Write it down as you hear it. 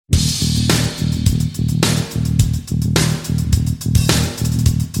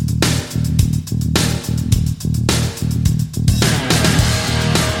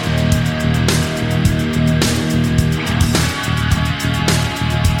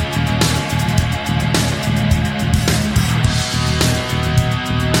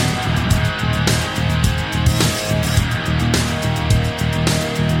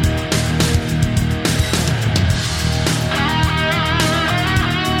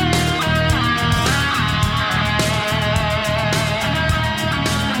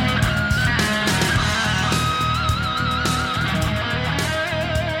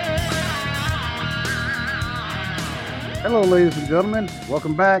ladies and gentlemen.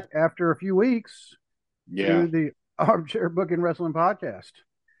 Welcome back after a few weeks Yeah. to the Armchair Booking Wrestling Podcast.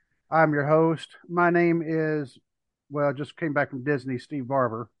 I'm your host. My name is, well, just came back from Disney, Steve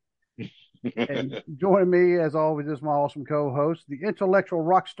Barber. And Hey, joining me, as always, is my awesome co host, the intellectual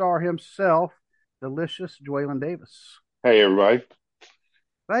rock star himself, delicious Jwaylon Davis. everybody.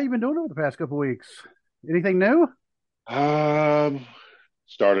 How you been doing over the past couple of weeks? Anything new? Um,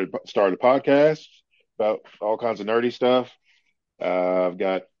 started a podcast about all kinds of nerdy stuff. I've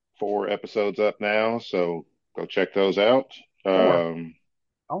got 4 episodes up now, so go check those out. Four. Um,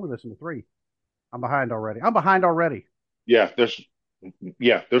 I only listened to three. I'm behind already. I'm behind already. yeah, there's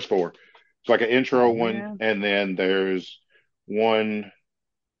 4. It's like an Oh, intro one, man. and then there's one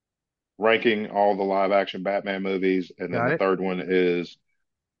ranking all the live action Batman movies, and then Got the it. third one is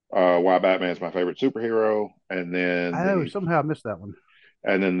why Batman's my favorite superhero, and then Oh, the somehow I missed that one.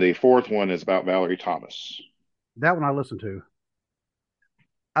 fourth one is about Valerie Thomas. That one I listened to.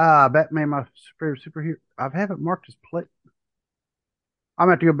 Batman, my favorite superhero. I haven't marked his plate. I'm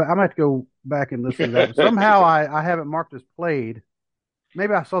gonna have to go back. I'm gonna have to go back and listen to that one. Somehow I haven't marked as played.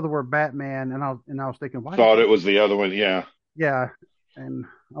 Maybe I saw the word Batman and I was thinking, why did Thought they? it was the other one. Yeah. Yeah, and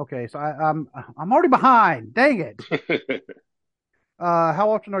okay, so I'm already behind. Dang it.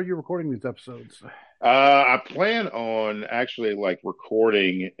 How often are you recording these episodes? I plan on actually like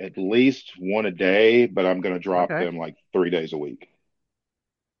recording at least one a day, but I'm going to drop Okay, them like 3 days a week.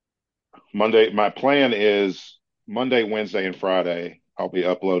 My plan is Monday, Wednesday, and Friday. I'll be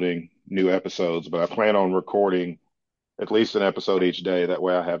uploading new episodes, but I plan on recording at least an episode each day. That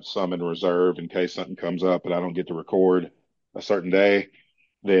way I have some in reserve in case something comes up and I don't get to record a certain day.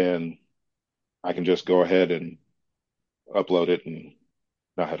 Then I can just go ahead and upload it and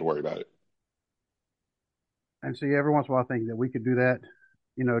not have to worry about it. and see, every once in a while, I think that we could do that.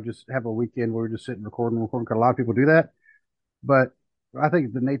 Just have a weekend where we just sit and record and record. Because a lot of people do that, but I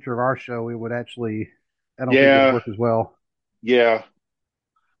think the nature of our show, it would actually, I don't think it would Yeah, work as well. yeah,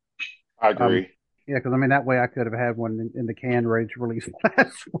 I Um, agree. yeah, because I mean that way I could have had one in the can ready to release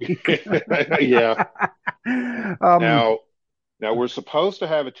last week. Yeah. um, Now, now we're supposed to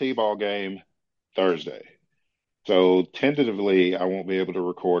have a T-ball game Thursday. So tentatively, I won't be able to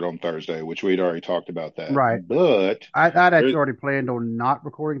record on Thursday, which we'd already talked about that. right. But I'd there, actually already planned on not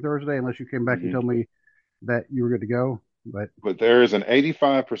recording Thursday unless you came back and mhm. told me that you were good to go. But But there is an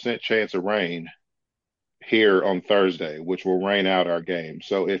 85% chance of rain here on Thursday, which will rain out our game.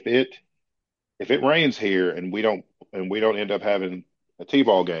 So if it rains here and we don't end up having a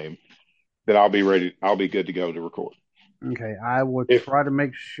T-ball game, then I'll be ready. I'll be good to go to record. okay, I will If try to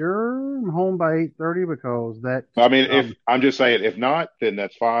make sure I'm home by 8:30 because that. I mean, if Um, I'm just saying, if not, then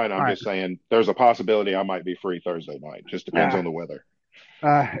that's fine. all I'm right. just saying there's a possibility I might be free Thursday night. Just depends on Ah, the weather.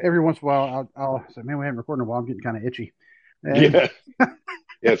 every once in a while I'll say, man, we haven't recorded in a while. I'm getting kind of itchy, and Yeah.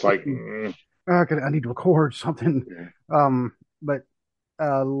 Yeah. It's like, I need to record something. yeah. But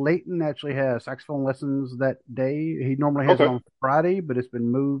Leighton actually has saxophone lessons that day. He normally has it Okay. on Friday, but it's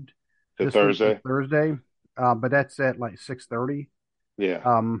been moved To this week to Thursday. Thursday. But that's at like 6:30. Yeah.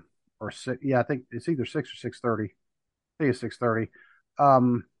 Or six. Yeah, I think it's either 6 or 6:30. I think it's 6:30.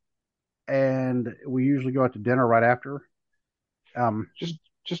 Um, and we usually go out to dinner right after. Um,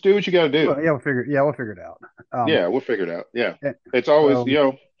 Just do what you got to do. well, we'll figure it out. Um, Yeah, we'll figure it out. Yeah. and, It's always,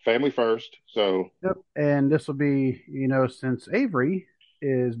 so family first. So, yep. And this will be, since Avery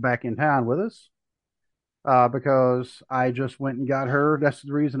is back in town with us, because I just went and got her. That's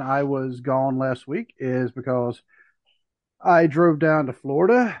the reason I was gone last week is because I drove down to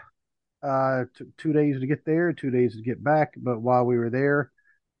Florida. Took 2 days to get there, 2 days to get back. But while we were there,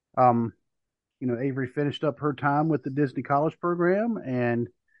 um, Avery finished up her time with the Disney College program, and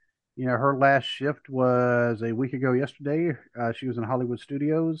her last shift was a week ago yesterday. She was in Hollywood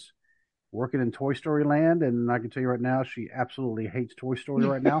Studios working in Toy Story Land, and I can tell you right now, she absolutely hates Toy Story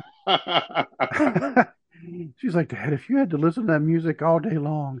right now. She's like, Dad, if you had to listen to that music all day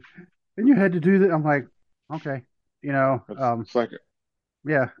long, and you had to do that, I'm like, okay, you know, um, it's like,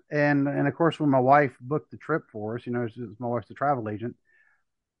 yeah, and of course, when my wife booked the trip for us, my wife's the travel agent.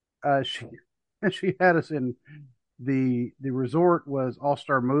 She she had us in the resort was All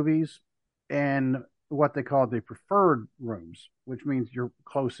Star Movies, and what they call the preferred rooms, which means your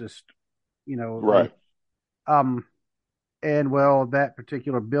closest, room. right. Um, and well, that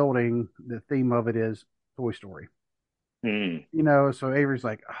particular building, the theme of it is Toy Story. Hmm. So Avery's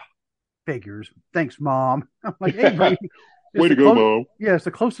like, oh, figures. Thanks, Mom. I'm like, Avery, it's Way the to go, close. Mom. Yeah, it's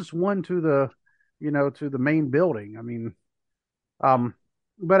the closest one to the main building. I mean, um,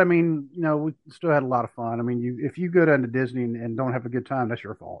 but I mean, we still had a lot of fun. I mean, if you go down to Disney and don't have a good time, that's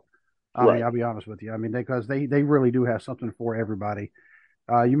your fault. I mean, Right. I'll be honest with you. I mean, because they really do have something for everybody.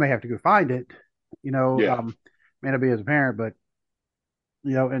 You may have to go find it, you know, Yeah. may not be as a parent, but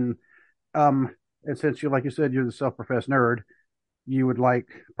you know, um, and since you, like you said, you're the self-professed nerd, you would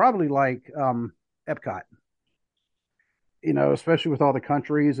probably like Epcot, you know, especially with all the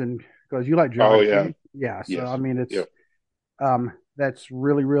countries and because you like Oh yeah. geography. Yeah. So, I Yes. mean, Yep. that's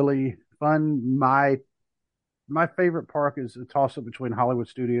really, really fun. My favorite park is a toss up between Hollywood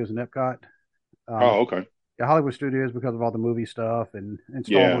Studios and Epcot. Um, Oh, okay. yeah, Hollywood Studios because of all the movie stuff and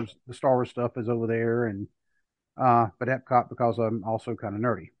Star Yeah. Wars. The Star Wars stuff is over there, and but Epcot because I'm also kind of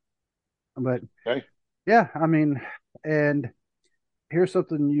nerdy. But Okay. yeah, I mean, and here's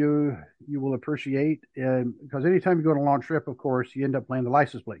something you will appreciate, and because anytime you go on a long trip, of course, you end up playing the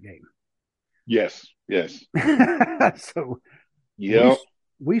license plate game. Yes. Yes. So we Yep.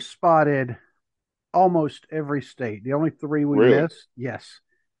 we spotted almost every state. The only three we Really. missed, yes.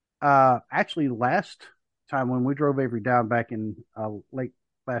 Actually, last time when we drove Avery down back in late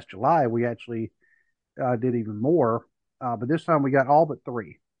last July, we actually did even more. But this time we got all but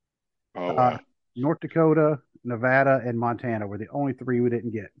three. Oh Uh, wow. North Dakota, Nevada, and Montana were the only three we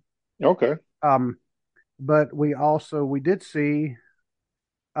didn't get. Okay. Um, but we did see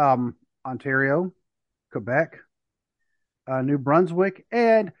Ontario, Quebec, New Brunswick,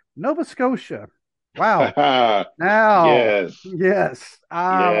 and Nova Scotia. Wow. Now, Yes. yes,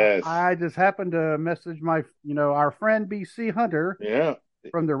 Yes. I just happened to message our friend BC Hunter Yeah.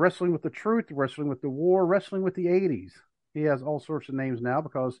 from the Wrestling with the Truth, Wrestling with the War, Wrestling with the 80s. He has all sorts of names now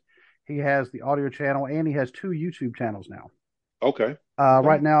because he has the audio channel and he has two YouTube channels now. Okay. Right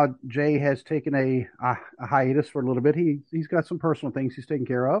Okay. now, Jay has taken a hiatus for a little bit. He's got some personal things he's taking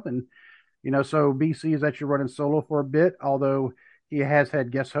care of, and so BC is actually running solo for a bit. Although he has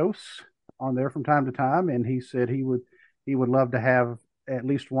had guest hosts on there from time to time, and he said he would love to have at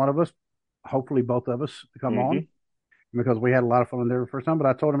least one of us, hopefully both of us, to come Hmm. on because we had a lot of fun there the first time. But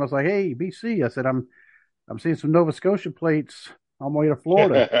I told him I was like, "Hey, BC," I said, I'm seeing some Nova Scotia plates on my way to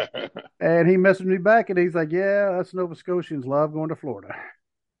Florida. And he messaged me back and he's like, yeah, us Nova Scotians love going to Florida.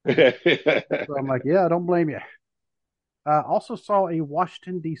 So I'm like, yeah, I don't blame you. I also saw a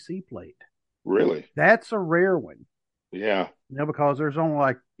Washington, D.C. plate. Really? That's a rare one, Yeah. because there's only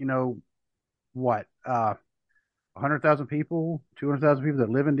like, what, 100,000 people, 200,000 people that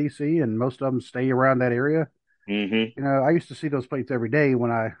live in D.C., and most of them stay around that area. Hmm. I used to see those plates every day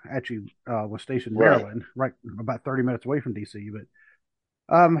when I actually was stationed in Right. Maryland, right about 30 minutes away from D.C.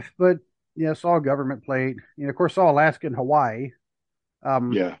 But yeah, saw a government plate. Of course, saw Alaska and Hawaii.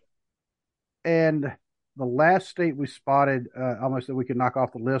 Um, Yeah. and the last state we spotted almost that we could knock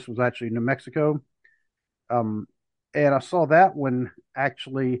off the list was actually New Mexico. Um, and I saw that one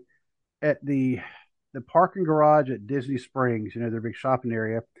actually at the parking garage at Disney Springs, their big shopping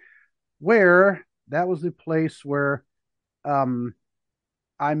area, where that was the place where um,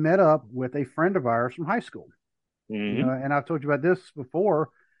 I met up with a friend of ours from high school. Hmm. And I've told you about this before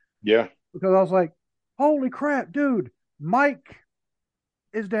Yeah. because I was like, "Holy crap, dude! Mike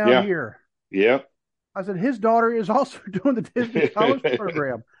is down Yeah. here." Yeah. I said his daughter is also doing the Disney College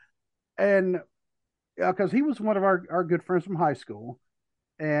program, and because he was one of our good friends from high school,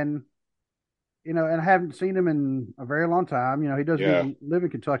 and and I haven't seen him in a very long time. He doesn't Yeah. even live in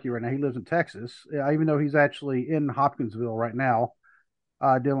Kentucky right now. He lives in Texas, even though he's actually in Hopkinsville right now,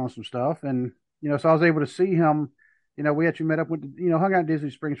 dealing with some stuff. And so I was able to see him. We actually met up with hung out in Disney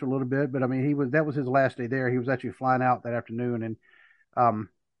Springs for a little bit, but I mean, that was his last day there. He was actually flying out that afternoon, um,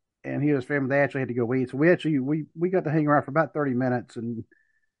 and he and his family they actually had to go eat. So we got to hang around for about 30 minutes, and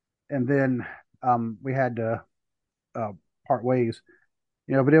then we had to uh, part ways.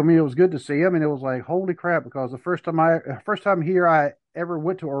 But I mean, it was good to see him, and it was like, holy crap! Because the first time here I ever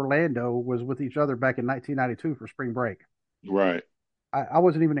went to Orlando was with each other back in 1992 for spring break. Right. I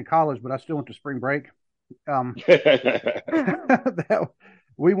wasn't even in college, but I still went to spring break. Um,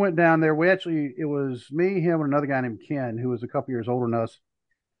 we went down there. It was me, him, and another guy named Ken, who was a couple years older than us.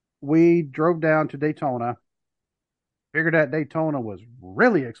 We drove down to Daytona. Figured out Daytona was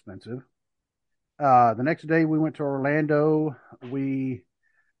really expensive. The next day we went to Orlando. We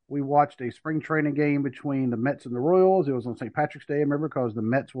watched a spring training game between the Mets and the Royals. It was on St. Patrick's Day, I remember, because the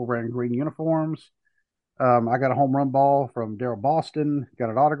Mets were wearing green uniforms. I got a home run ball from Daryl Boston, got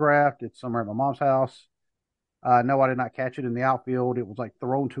it autographed. It's somewhere at my mom's house. No, I did not catch it in the outfield. It was like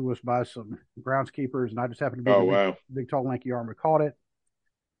thrown to us by some groundskeepers, and I just happened to be the Oh wow. big, tall, lanky arm that caught it.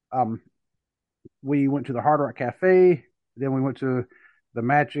 Um, we went to the Hard Rock Cafe. Then we went to the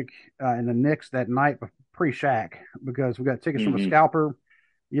Magic and the Knicks that night pre Shaq because we got tickets from a Hmm. scalper.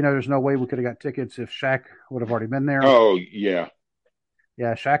 There's no way we could have got tickets if Shaq would have already been there. Oh yeah.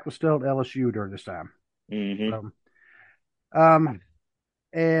 Yeah, Shaq was still at LSU during this time. Hmm. So, um,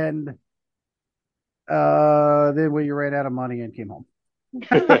 and then we ran out of money and came home.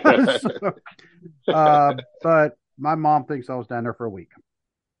 So, but my mom thinks I was down there for a week.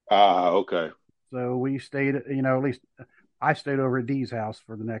 Ah, okay. So we stayed, at least I stayed over at Dee's house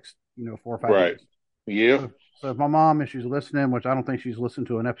for the next, 4 or 5 days. Right. Yeah. So if my mom, if she's listening, which I don't think she's listened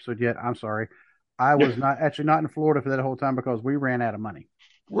to an episode yet, I'm sorry. I was not in Florida for that whole time because we ran out of money.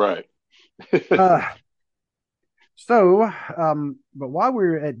 Right. Uh, so, but while we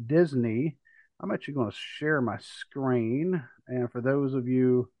were at Disney, I'm actually going to share my screen. And for those of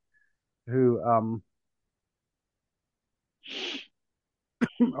you who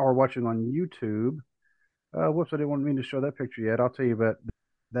are watching on YouTube, whoops, I didn't want me to show that picture yet. I'll tell you about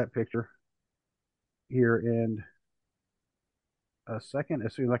that picture here in a second,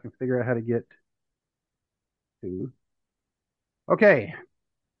 as soon as I can figure out how to get to. Okay,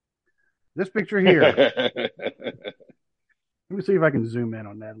 this picture here. Let me see if I can zoom in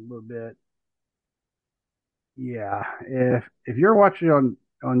on that a little bit. Yeah, if you're watching on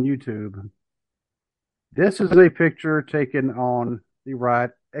YouTube, this is a picture taken on the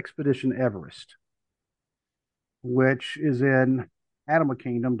ride Expedition Everest, which is in Animal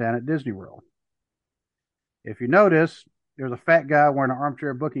Kingdom down at Disney World. If you notice, there's a fat guy wearing an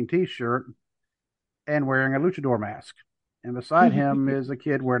armchair booking T-shirt and wearing a luchador mask. And beside him is a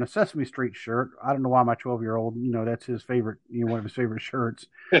kid wearing a Sesame Street shirt. I don't know why my 12-year-old, that's his favorite, one of his favorite shirts.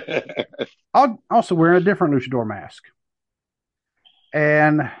 Also wearing a different luchador mask.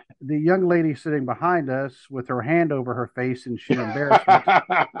 And the young lady sitting behind us with her hand over her face in sheer embarrassment,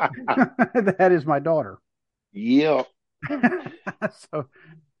 that is my daughter. Yeah. So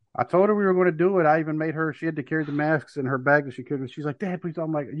I told her we were going to do it. I even made her, she had to carry the masks in her bag that she could. She's like, Dad, please.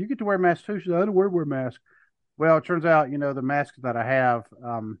 I'm like, you get to wear a mask too. She's like, I don't wear a mask. Well, it turns out, the masks that I have,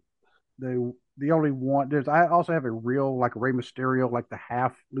 the only one, I also have a real, like Rey Mysterio, like the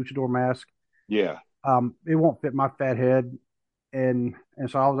half luchador mask. Yeah. It won't fit my fat head. And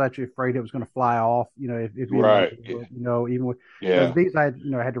so I was actually afraid it was going to fly off, if either way, Right. even with, because Yeah. these I,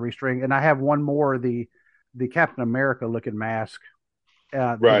 had to restring. And I have one more, the Captain America looking mask.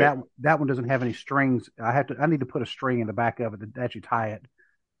 But Right. that one doesn't have any strings. I need to put a string in the back of it to actually tie it.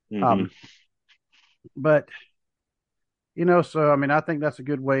 Hmm. Um, but so I mean, I think that's a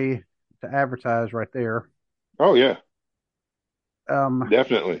good way to advertise right there. Oh yeah. Um,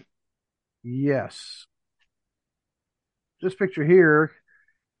 Definitely. yes, this picture here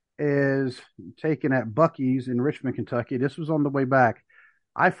is taken at Bucky's in Richmond, Kentucky. This was on the way back.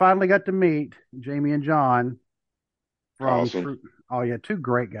 I finally got to meet Jamie and John from Awesome. True. Oh yeah, two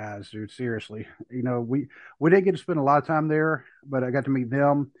great guys, dude. Seriously, we didn't get to spend a lot of time there, but I got to meet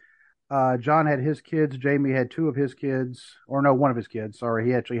them. John had his kids. Jamie had two of his kids, or no, one of his kids. Sorry,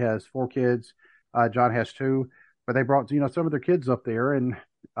 he actually has four kids. John has two, but they brought some of their kids up there, and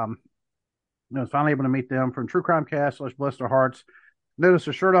um, I was finally able to meet them from True Crime Cast. Let's bless their hearts. Notice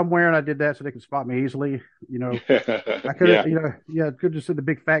the shirt I'm wearing. I did that so they could spot me easily. I could have, Yeah. yeah, could just see the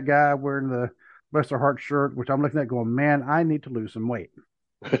big fat guy wearing the bless their heart shirt, which I'm looking at going, man, I need to lose some weight.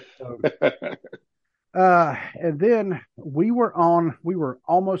 So, and then we were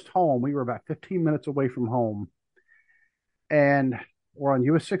almost home. We were about 15 minutes away from home, and we're on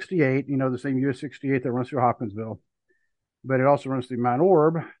US 68, the same US 68 that runs through Hopkinsville, but it also runs through Mount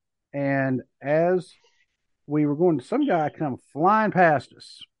Orb. And as we were going, some guy come flying past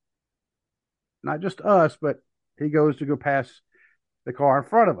us, not just us, but he goes to go past the car in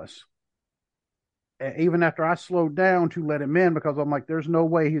front of us. Even after I slowed down to let him in, because I'm like, there's no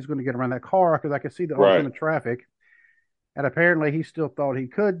way he's going to get around that car because I could see the Right. oncoming traffic. And apparently, he still thought he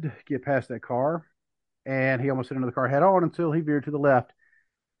could get past that car, and he almost hit another car head on until he veered to the left.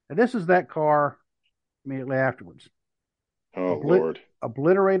 And this is that car immediately afterwards. Oh Oblit- Lord.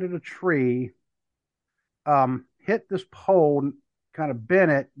 Obliterated a tree, hit this pole, kind of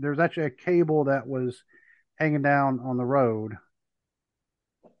bent it. There's actually a cable that was hanging down on the road,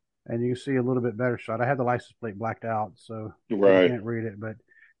 and you can see a little bit better shot. I had the license plate blacked out, so you Right. can't read it. But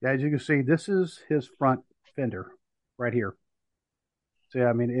yeah, as you can see, this is his front fender right here. So yeah,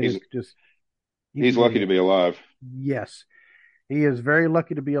 I mean, it He's is just he's he's lucky to bleeding. be alive. Yes, he is very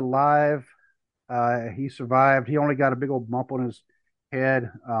lucky to be alive. He survived. He only got a big old bump on his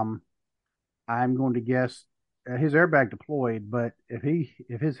head. I'm going to guess his airbag deployed, but if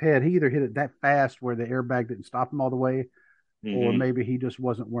his head, he either hit it that fast where the airbag didn't stop him all the way, or Hmm. maybe he just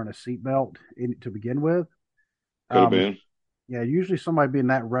wasn't wearing a seatbelt to begin with. Could have Um, been. yeah, usually somebody being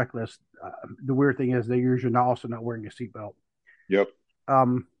that reckless, the weird thing is they're usually also not wearing a seatbelt. Yep.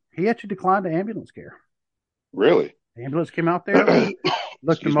 He actually declined the ambulance care. Really. The ambulance came out there.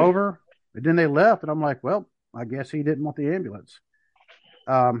 looked him Excuse me. over, and then they left, and I'm like, well, I guess he didn't want the ambulance.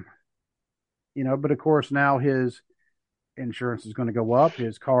 Um, but of course now his insurance is going to go up.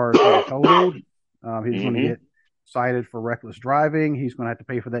 His car is going to get totaled. He's going to Hmm. get cited for reckless driving. He's going to have to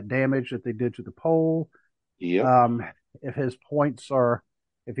pay for that damage that they did to the pole. Yep. Um, if his points are,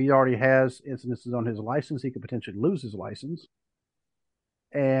 if he already has incidences on his license, he could potentially lose his license.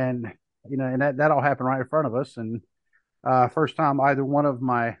 And and that all happened right in front of us. And first time either one of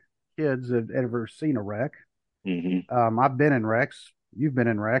my kids had ever seen a wreck. Hmm. I've been in wrecks. You've been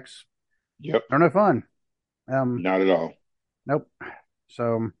in wrecks. Yep. They're no fun. Not at all. Nope.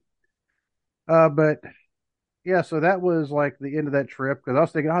 So, but yeah, so that was like the end of that trip because I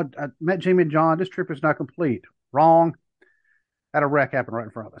was thinking, oh, I met Jamie and John. This trip is not complete. Wrong. Had a wreck happen right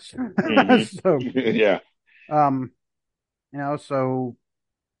in front of Hmm. us. So, Yeah. um, so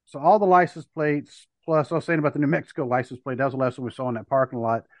all the license plates, plus I was saying about the New Mexico license plate, that was the last one we saw in that parking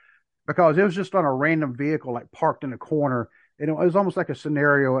lot because it was just on a random vehicle, like parked in a corner. And it was almost like a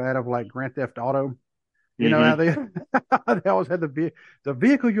scenario out of like Grand Theft Auto. You know how Hmm. they they always had the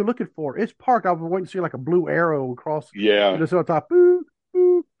vehicle you're looking for. It's parked. I was waiting to see like a blue arrow across, Yeah. so on top, boop,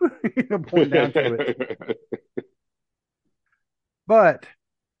 boop, pointing down to it. But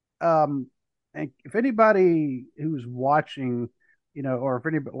um, and if anybody who's watching, or if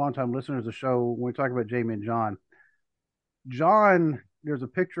any longtime listeners of the show, when we talk about Jamie and John, there's a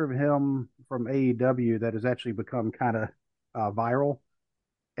picture of him from AEW that has actually become kind of viral,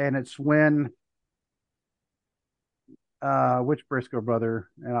 and it's when which Briscoe brother,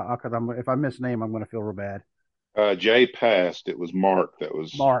 and because if I misname, I'm going to feel real bad. Jay passed. It was Mark that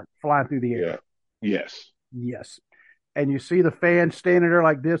was, Mark flying through the yeah. air. Yes. Yes, and you see the fan standing there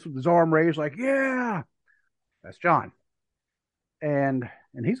like this with his arm raised, like yeah, that's John, and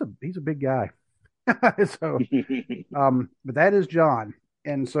he's a big guy. So, but that is John,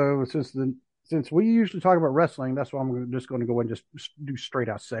 and so since we usually talk about wrestling, that's why I'm just going to go and just do straight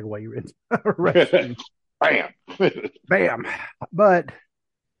out segue into wrestling. Bam. Bam. But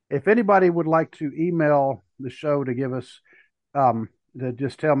if anybody would like to email the show to give us to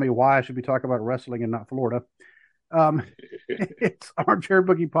just tell me why I should be talking about wrestling and not Florida, um, it's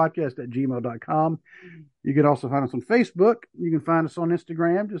armchairbookingpodcast at gmail.com. You can also find us on Facebook. You can find us on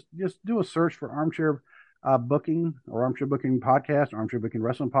Instagram. Just do a search for Armchair Booking or Armchair Booking Podcast or Armchair Booking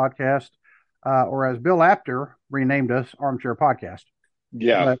Wrestling Podcast, or as Bill Apter renamed us, Armchair Podcast.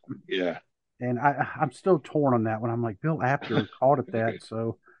 Yeah. But Yeah. and I'm still torn on that one. I'm like Bill Apter called it that,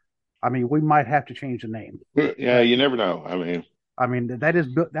 so I mean we might have to change the name. Yeah. But You never know. I mean, I mean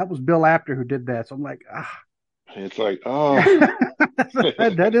that was Bill Apter who did that. So I'm like, ah. it's like, oh.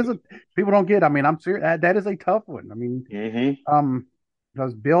 That isn't people don't get. I mean, I'm serious. That is a tough one. I mean, Hmm. um,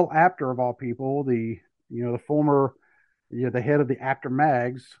 because Bill Apter of all people, the former, the head of the Apter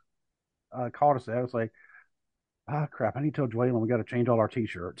Mags, called us that. I was like, oh crap, I need to tell Dwayne we got to change all our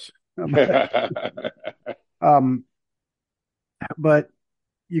T-shirts. but um, but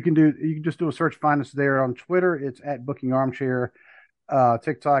you can just do a search, find us there on Twitter. It's at Booking Armchair.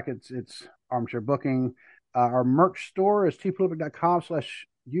 TikTok, it's Armchair Booking. Our merch store is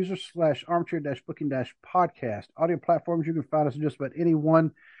tpublic.com/user/armchair-booking-podcast. Audio platforms, you can find us in just about any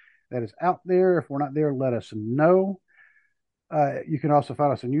one that is out there. If we're not there, let us know. You can also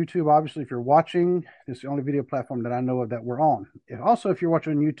find us on YouTube. Obviously, if you're watching, it's the only video platform that I know of that we're on. If you're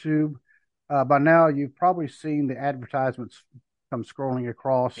watching on YouTube, by now you've probably seen the advertisements come scrolling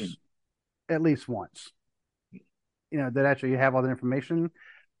across at least once. That actually have all the information.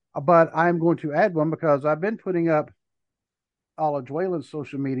 But I'm going to add one because I've been putting up all of Dwalen's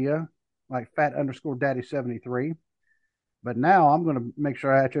social media, like fat_daddy73. But now I'm going to make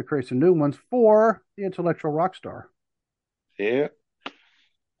sure I actually create some new ones for the intellectual rock star. Yeah.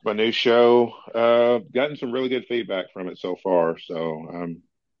 My new show, gotten some really good feedback from it so far. So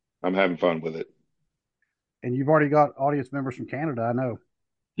I'm having fun with it. And you've already got audience members from Canada, I know,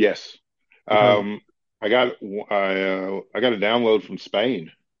 Yes. because Um, I got a download from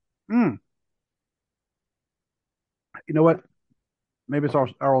Spain. mm, you know what? Maybe it's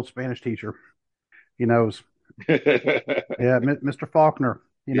our old Spanish teacher. He knows. Yeah, Mr. Faulkner.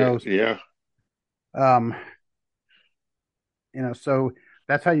 He Yeah, knows. yeah. Um, so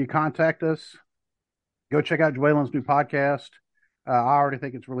that's how you contact us. Go check out Dwalen's new podcast. I already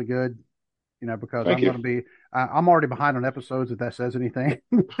think it's really good. Because Thank I'm you. going to be, I'm already behind on episodes if that says anything.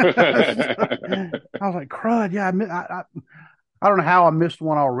 So, I was like, crud, yeah, I don't know how I missed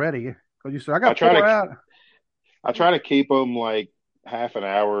one already because you said I I got try four to out. I try to keep them like half an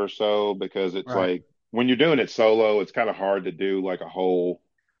hour or so because it's Right. like when you're doing it solo, it's kind of hard to do like a whole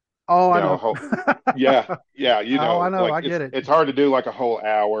Oh, You I know, know. whole, yeah, yeah, Oh, I know. like I get it. it's hard to do like a whole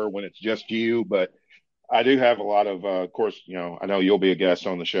hour when it's just you, but I do have a lot of course, I know you'll be a guest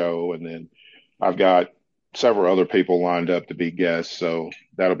on the show, and then I've got several other people lined up to be guests, so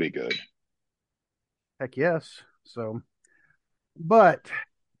that'll be good. Heck yes. So, but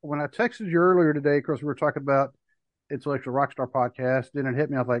when I texted you earlier today, of course, we were talking about Intellectual Rockstar podcast. Then it hit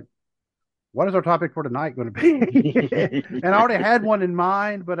me. I was like, what is our topic for tonight going to be? And I already had one in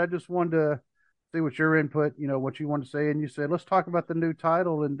mind, but I just wanted to see what your input, what you wanted to say. And you said, let's talk about the new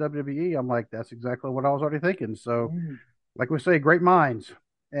title in WWE. I'm like, that's exactly what I was already thinking. So, like we say, great minds,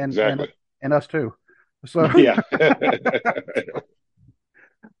 and and Exactly. and us too. So, Yeah.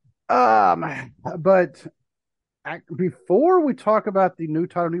 but before we talk about the new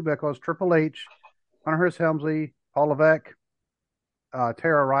title, new because Triple H, Hunter Hearst Helmsley, Paul Levesque,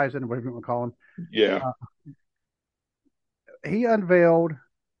 Tara Ryzen, whatever you want to call him, Yeah. uh, he unveiled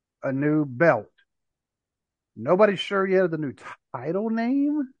a new belt. Nobody's sure yet of the new title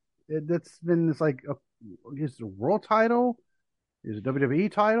name. That's been it's like is it a world title? Is it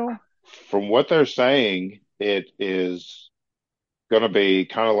WWE title? From what they're saying, it is going to be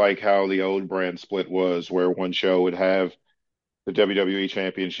kind of like how the old brand split was, where one show would have the WWE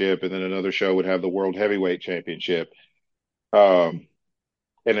Championship and then another show would have the World Heavyweight Championship. Um,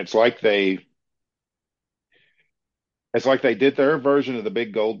 and it's like they did their version of the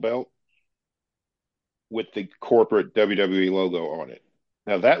big gold belt with the corporate WWE logo on it.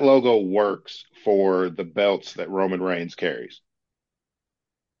 Now that logo works for the belts that Roman Reigns carries.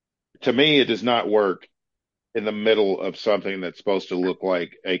 To me, it does not work in the middle of something that's supposed to look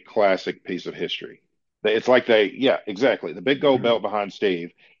like a classic piece of history. It's like yeah, exactly. The big gold Mhm. belt behind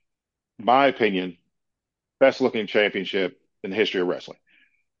Steve, my opinion, best looking championship in the history of wrestling.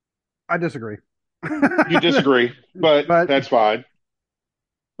 I disagree. You disagree, but But that's fine.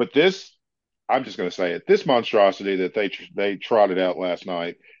 But this, I'm just going to say it. This monstrosity that they trotted out last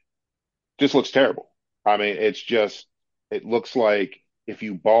night just looks terrible. I mean, it looks like if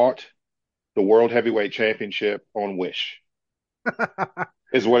you bought the World Heavyweight Championship on Wish,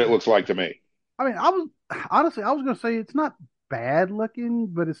 is what it looks like to me. I mean, I was going to say it's not bad looking,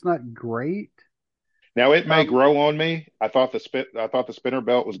 but it's not great. Now it may Um, grow on me. I thought the spinner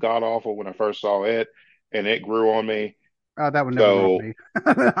belt was god awful when I first saw it, and it grew on me. that would never grow on So me.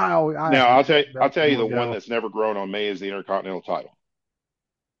 I now hate that I'll belt tell from you the the word one go. that's never grown on me is the Intercontinental title.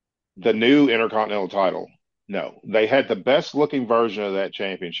 The new Intercontinental title. No, they had the best looking version of that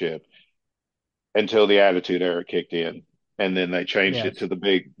championship until the Attitude Era kicked in, and then they changed it Yes. to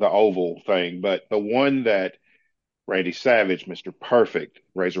the oval thing. But the one that Randy Savage, Mr. Perfect,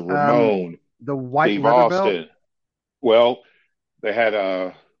 Razor Um, Ramon, the white Steve leather belt. Austin. Well, they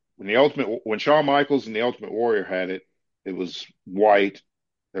had when Shawn Michaels and the Ultimate Warrior had it, it was white.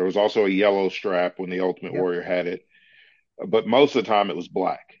 There was also a yellow strap when the Ultimate Yep. Warrior had it, but most of the time it was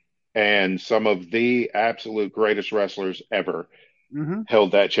black. And some of the absolute greatest wrestlers ever Hmm.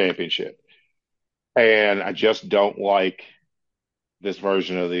 held that championship. And I just don't like this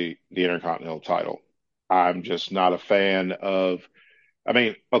version of the Intercontinental title. I'm just not a fan of. I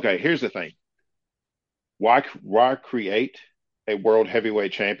mean, okay, here's the thing: why create a World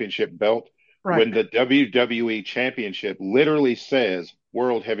Heavyweight Championship belt Right. when the WWE Championship literally says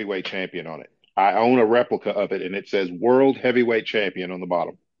World Heavyweight Champion on it? I own a replica of it, and it says World Heavyweight Champion on the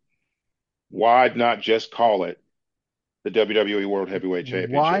bottom. Why not just call it the WWE World Heavyweight Why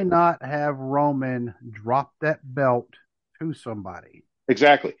Championship? not have Roman drop that belt to somebody?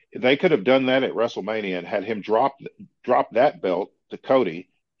 Exactly. They could have done that at WrestleMania and had him drop that belt to Cody.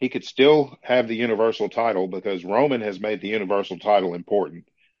 He could still have the Universal title because Roman has made the Universal title important.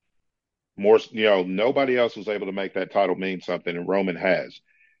 More, nobody else was able to make that title mean something, and Roman has.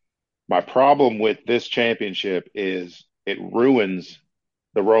 My problem with this championship is it ruins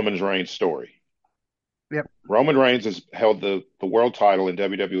the Roman Reigns story. Yep. Roman Reigns has held the world title in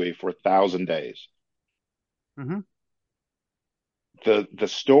WWE for 1,000 days. Hmm. The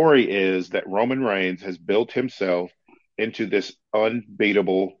story is that Roman Reigns has built himself into this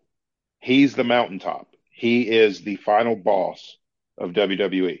unbeatable. He's the mountaintop. He is the final boss of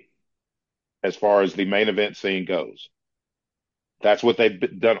WWE as far as the main event scene goes. That's what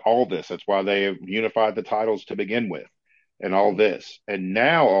they've done all this. That's why they have unified the titles to begin with and all this. And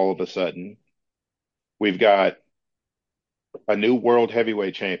now all of a sudden, we've got a new World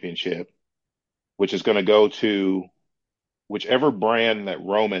Heavyweight Championship, which is going to go to whichever brand that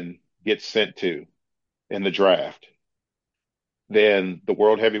Roman gets sent to in the draft. Then the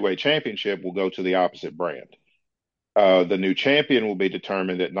World Heavyweight Championship will go to the opposite brand. The new champion will be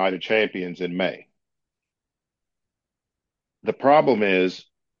determined at Night of Champions in May. The problem is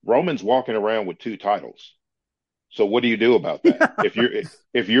Roman's walking around with two titles. So what do you do about that? Yeah.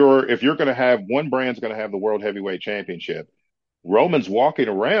 If you're going to have one brand's going to have the World Heavyweight Championship, Roman's walking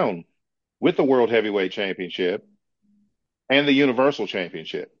around with the World Heavyweight Championship and the Universal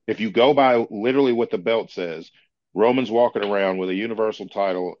Championship. If you go by literally what the belt says, Roman's walking around with a Universal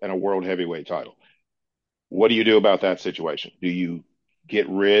title and a World Heavyweight title. What do you do about that situation? Do you get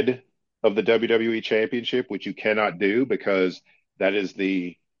rid of the WWE Championship, which you cannot do because that is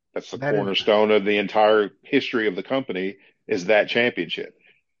the that's the That is cornerstone of the entire history of the company is that championship.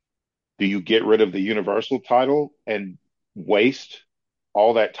 Do you get rid of the Universal title and waste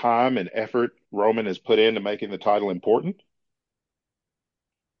all that time and effort Roman has put into making the title important?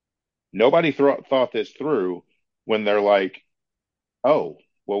 Nobody thought this through when they're like, "Oh,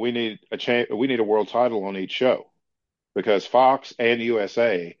 well, we need a world title on each show." Because Fox and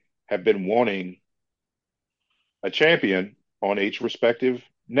USA have been wanting a champion on each respective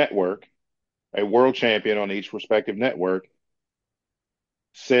network, a world champion on each respective network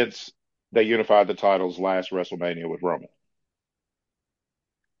since they unified the titles last WrestleMania with Roman.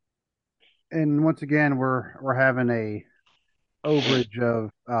 and once again we're having a overage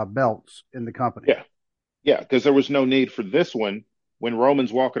of belts in the company. Yeah, yeah, because there was no need for this one when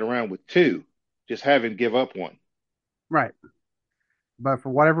Roman's walking around with two. Just have him give up one. Right. But for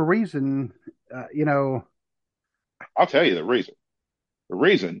whatever reason, you know, I'll tell you the reason. The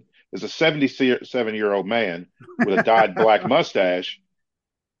reason is a 77-year-old man with a dyed black mustache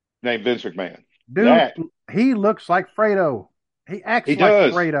named Vince McMahon. dude, That he looks like Fredo. He he acts like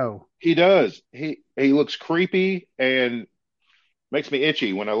does. Fredo. He does. He looks creepy and makes me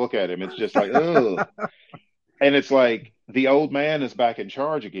itchy when I look at him. It's just like, ugh. And it's like the old man is back in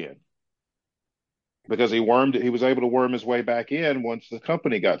charge again because he was able to worm his way back in once the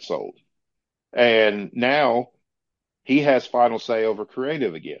company got sold. And now he has final say over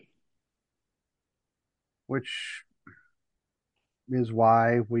creative again. Which is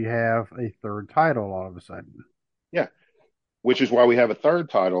why we have a third title all of a sudden. Yeah. Which is why we have a third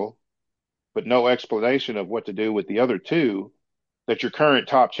title, but no explanation of what to do with the other two that your current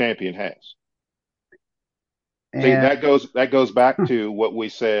top champion has. See, And that goes back to what we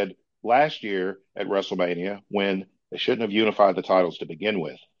said last year at WrestleMania when they shouldn't have unified the titles to begin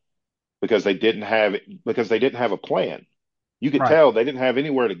with because they didn't have a plan. You could right, tell they didn't have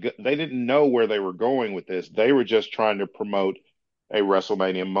anywhere to go. They didn't know where they were going with this. They were just trying to promote a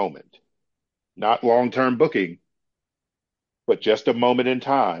WrestleMania moment, not long-term booking, but just a moment in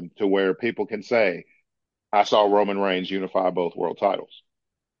time to where people can say, "I saw Roman Reigns unify both world titles."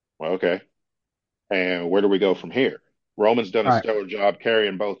 Well, okay, and where do we go from here? Roman's done a right. stellar job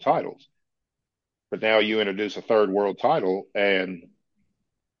carrying both titles, but now you introduce a third world title, and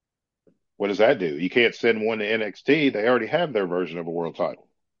what does that do? You can't send one to NXT. They already have their version of a world title.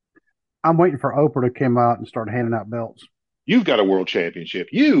 I'm waiting for Oprah to come out and start handing out belts. You've got a world championship.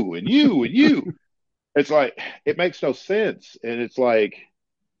 You and you and you. It's like it makes no sense. And it's like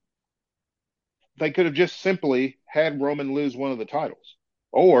they could have just simply had Roman lose one of the titles.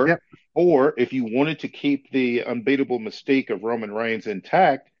 Or Yep, or if you wanted to keep the unbeatable mystique of Roman Reigns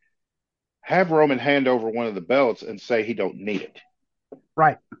intact, have Roman hand over one of the belts and say he don't need it.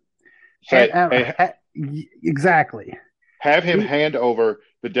 right. Say, hey, Exactly. have him He hand over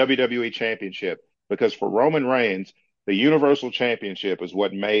the WWE Championship because for Roman Reigns, the Universal Championship is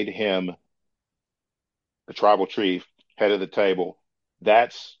what made him the tribal chief, head of the table.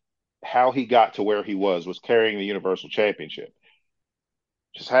 That's how he got to where he was carrying the Universal Championship.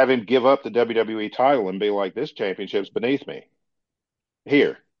 Just have him give up the WWE title and be like, this championship's beneath me.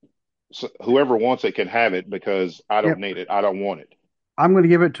 Here, so whoever wants it can have it because I don't Yep. need it. I don't want it. I'm going to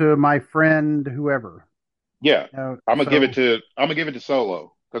give it to my friend whoever. Yeah, So I'm gonna give it to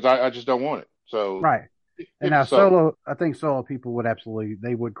Solo because I just don't want it. So right. And give it now to Solo. solo, I think solo people would absolutely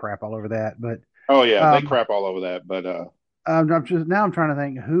they would crap all over that. But Oh yeah, they um, crap all over that. But I'm just now I'm trying to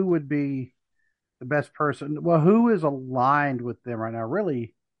think who would be the best person. Well, who is aligned with them right now?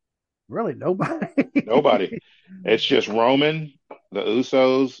 Really, really nobody. nobody. It's just Roman, the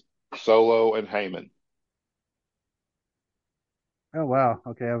Usos, Solo, and Heyman. Oh wow.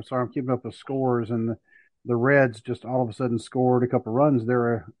 Okay, I'm sorry. I'm keeping up with scores, and the Reds just all of a sudden scored a couple runs.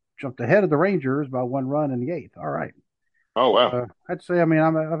 They're jumped ahead of the Rangers by one run in the eighth. All right. Oh wow. I'd say. I mean,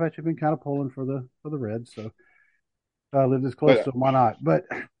 I've actually been kind of pulling for the Reds, so I live this close But to them. Why not? But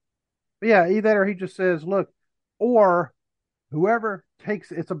yeah, either that or he just says, look, or whoever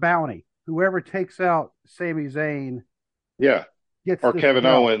takes it's a bounty. Whoever takes out Sami Zayn yeah, gets or this Kevin belt,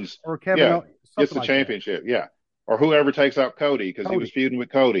 Owens, or Kevin, yeah, gets something the like that. championship. Yeah, or whoever takes out Cody because he was Cody. feuding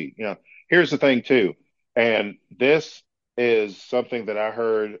with Cody. You know, here's the thing too, and this is something that I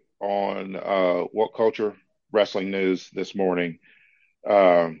heard on What Culture Wrestling News this morning.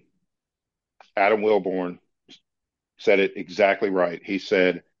 Um, Adam Wilborn said it exactly right. He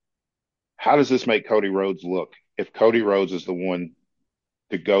said, "How does this make Cody Rhodes look if Cody Rhodes is the one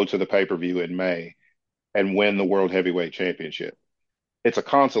to go to the pay-per-view in May and win the World Heavyweight Championship? It's a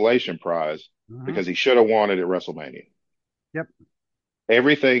consolation prize Hmm. because he should have won it at WrestleMania. Yep.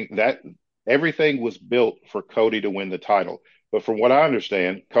 Everything that everything was built for Cody to win the title. But from what I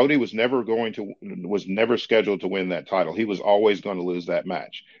understand, Cody was never scheduled to win that title. He was always going to lose that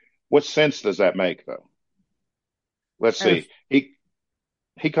match. What sense does that make though? Let's And see. it's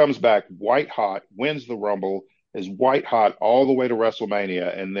He comes back white hot, wins the Rumble, is white hot all the way to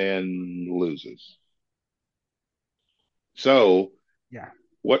WrestleMania, and then loses. So yeah.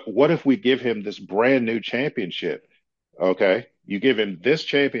 what if we give him this brand new championship? Okay. You give him this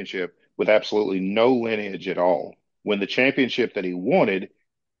championship with absolutely no lineage at all. When the championship that he wanted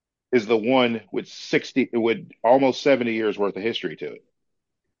is the one with almost 70 years worth of history to it.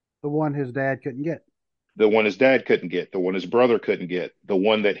 The one his dad couldn't get. The one his dad couldn't get, the one his brother couldn't get, the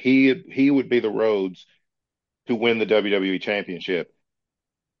one that he would be the Rhodes to win the WWE championship,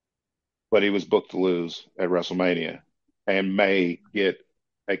 but he was booked to lose at WrestleMania and may get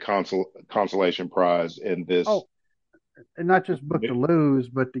a consolation prize in this Oh, and not just booked to lose,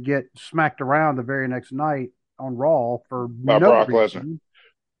 but to get smacked around the very next night on Raw for by no Brock Lesnar. reason.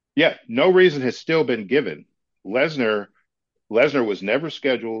 Yeah, no reason has still been given. Lesnar Lesnar was never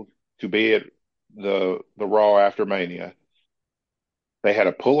scheduled to be at the Raw after Mania. They had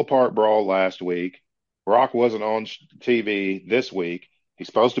a pull apart brawl last week. Brock wasn't on TV this week. He's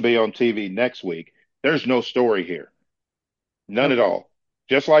supposed to be on TV next week. There's no story here. None Nope. at all.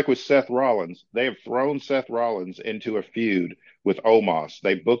 Just like with Seth Rollins, they have thrown Seth Rollins into a feud with Omos.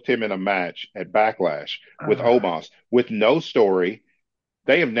 They booked him in a match at Backlash with Uh, Omos with no story.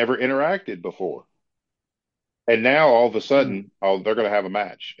 They have never interacted before. And now all of a mm. sudden, oh, they're going to have a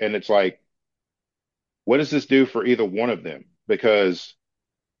match. And it's like, what does this do for either one of them? Because,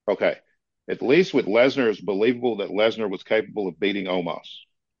 okay, at least with Lesnar, it's believable that Lesnar was capable of beating Omos.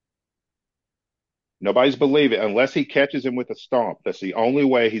 Nobody's believing unless he catches him with a stomp. That's the only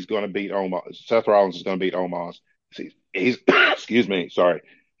way he's going to beat Omos. Seth Rollins is going to beat Omos. He's excuse me, sorry.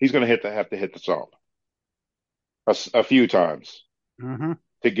 He's going to have to hit the stomp a few times Hmm.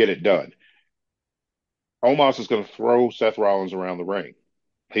 to get it done. Omos is going to throw Seth Rollins around the ring.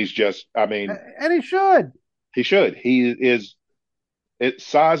 He's just, I mean, And he should. he should. He is it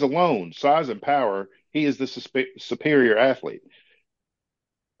size alone, size and power. He is the superior athlete.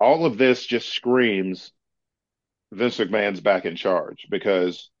 All of this just screams Vince McMahon's back in charge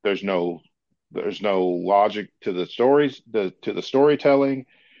because there's no logic to the stories to the storytelling.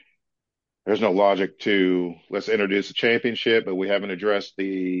 There's no logic to let's introduce a championship, but we haven't addressed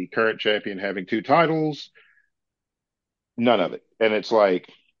the current champion having two titles. None of it. And it's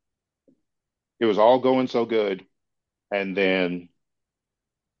like it was all going so good, and then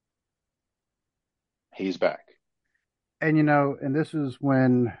he's back. And and this is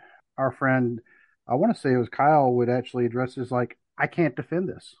when our friend, I want to say it was Kyle, would actually address this like, I can't defend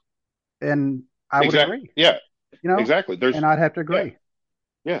this. And I would Exactly. agree, Yeah, exactly. and I'd have to Yeah, agree.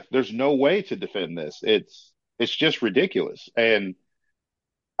 yeah. There's no way to defend this. It's just ridiculous. And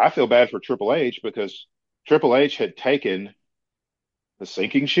I feel bad for Triple H because Triple H had taken the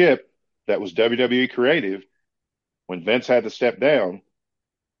sinking ship that was WWE Creative when Vince had to step down,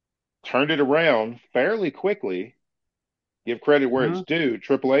 turned it around fairly quickly. Give credit where Hmm. it's due.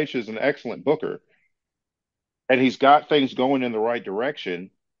 Triple H is an excellent booker, and he's got things going in the right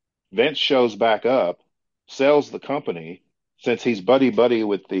direction. Vince shows back up, sells the company since he's buddy buddy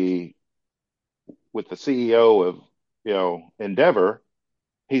with the CEO of Endeavor.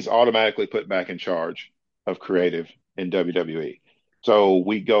 He's automatically put back in charge of creative in WWE. So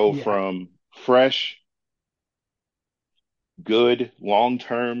we go Yeah. from fresh, good, long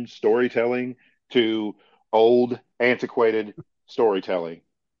term storytelling to old, antiquated storytelling,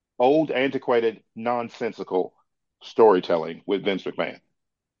 old, antiquated, nonsensical storytelling with Vince McMahon.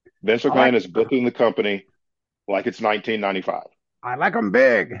 Vince I like McMahon is booking the company like it's 1995. I like them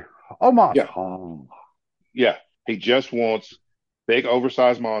big. Almost. Yeah, Oh. yeah. He just wants big,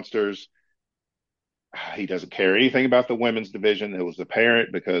 oversized monsters. He doesn't care anything about the women's division. It was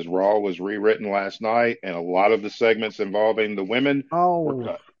apparent because Raw was rewritten last night, and a lot of the segments involving the women were Oh,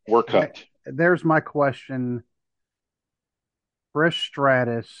 cut. Were cut. there's my question. Trish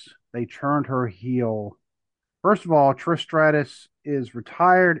Stratus, they turned her heel. First of all, Trish Stratus is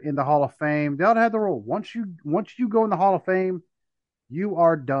retired in the Hall of Fame. They ought to have the rule. Once you go in the Hall of Fame, you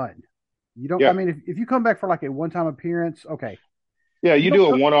are done. You don't. I Yeah. mean, if you come back for like a one time appearance, okay. Yeah, You you don't. do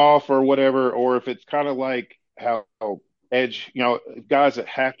a one off or whatever, or if it's kind of like how Edge, guys that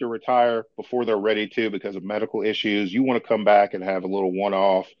have to retire before they're ready to because of medical issues, you want to come back and have a little one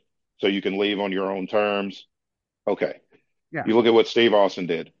off so you can leave on your own terms. Okay. Yeah. You look at what Steve Austin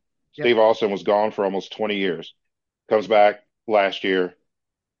did. Yep. Steve Austin was gone for almost 20 years, comes back last year,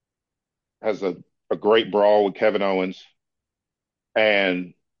 has a great brawl with Kevin Owens,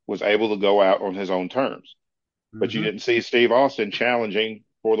 and was able to go out on his own terms. But you Mm-hmm. didn't see Steve Austin challenging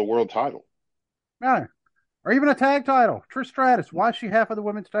for the world title. Yeah. Or even a tag title. Trish Stratus. Why is she half of the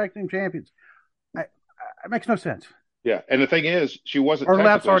women's tag team champions? It makes no sense. Yeah, and the thing is, she wasn't Or I'm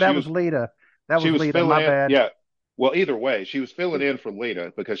technically. sorry, that was Lita. That She was was Lita. filling My in. bad. Yeah. Well, either way, she was filling in for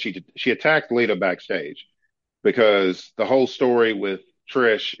Lita because she attacked Lita backstage because the whole story with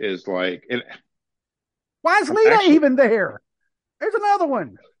Trish is like, and Why is I'm Lita actually even there? There's another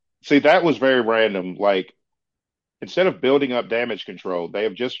one. see that was very random. Like instead of building up damage control, they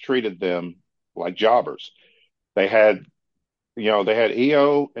have just treated them like jobbers. They had they had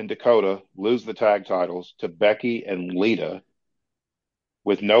Io and Dakota lose the tag titles to Becky and Lita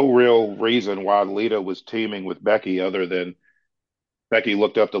with no real reason why Lita was teaming with Becky other than Becky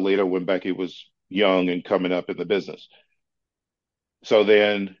looked up to Lita when Becky was young and coming up in the business. So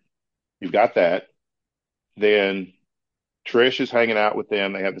then you've got that. Then Trish is hanging out with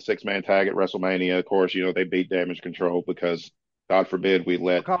them. They have the six-man tag at WrestleMania. Of course, they beat Damage Control because God forbid we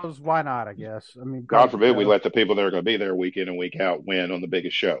let Because why not? I guess. I mean, God because forbid we let the people that are going to be there week in and week out win on the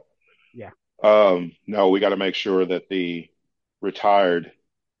biggest show. yeah. No, we got to make sure that the retired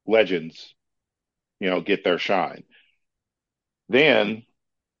legends, get their shine. Then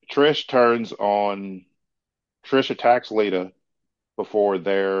Trish attacks Lita before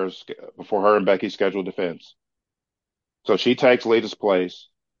her and Becky's scheduled defense. So she takes Lita's place.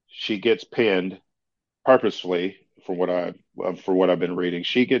 She gets pinned purposefully, for what I've been reading.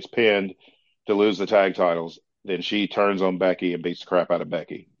 She gets pinned to lose the tag titles. Then she turns on Becky and beats the crap out of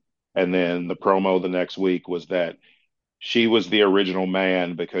Becky. And then the promo the next week was that she was the original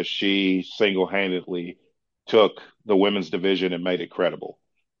man because she single-handedly took the women's division and made it credible,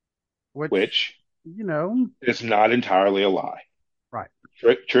 Which, which you know, is not entirely a lie. right.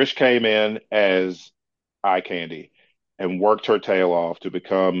 Trish came in as eye candy and worked her tail off to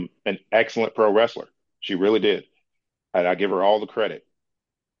become an excellent pro wrestler. She really did. And I give her all the credit.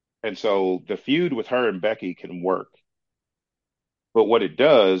 And so the feud with her and Becky can work. But what it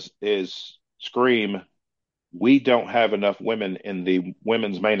does is scream, we don't have enough women in the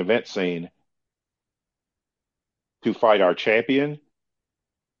women's main event scene to fight our champion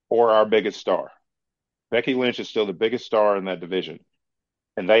or our biggest star. Becky Lynch is still the biggest star in that division.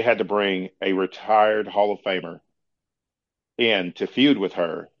 And they had to bring a retired Hall of Famer in to feud with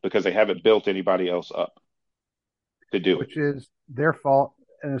her because they haven't built anybody else up to do it. Which is their fault,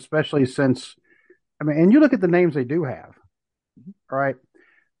 and especially since I mean, and you look at the names they do have. All right.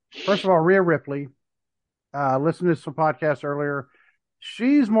 First of all, Rhea Ripley. Listened to some podcasts earlier.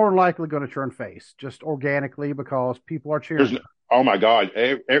 She's more likely going to turn face just organically because people are There's cheering no, her. oh my God,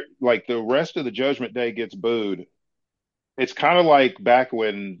 like the rest of the Judgment Day gets booed. It's kind of like back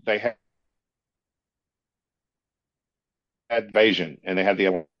when they had Invasion and they had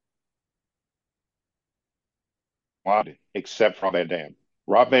the Alliance, except for Rob Van Dam.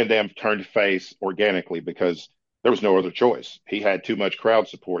 Rob Van Dam turned face organically because there was no other choice. He had too much crowd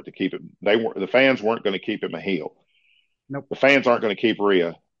support to keep him. The fans weren't going to keep him a heel. Nope. The fans aren't going to keep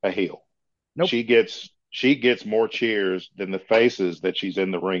Rhea a heel. Nope. She gets more cheers than the faces that she's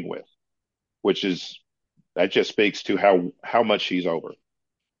in the ring with, which is that just speaks to how much she's over.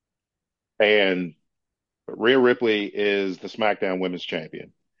 And Rhea Ripley is the SmackDown Women's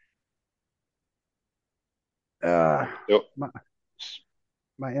Champion. Uh, So, my,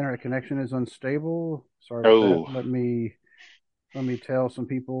 my internet connection is unstable. Sorry about that. oh, Let me tell some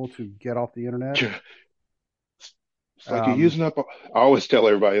people to get off the internet. it's like you're Um, using up. I always tell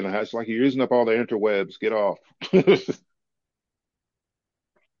everybody in the house, it's like you're using up all the interwebs. Get off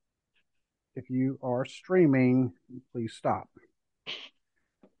if you are streaming, please stop.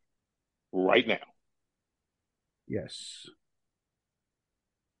 right now. Yes.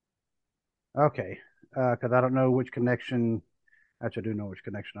 Okay. Because I don't know which connection. Actually, I do know which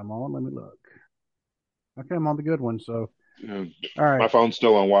connection I'm on. Let me look. Okay, I'm on the good one. So, Uh, all right. my phone's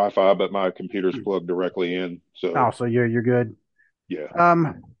still on Wi-Fi, but my computer's plugged directly in. Oh, So so you're good. yeah,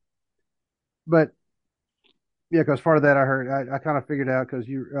 But yeah, because part of that I heard, I kind of figured out because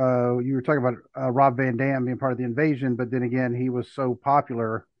you were talking about Rob Van Dam being part of the invasion, but then again, he was so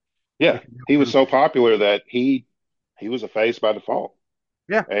popular. yeah. It could go He was through. so popular that he was a face by default.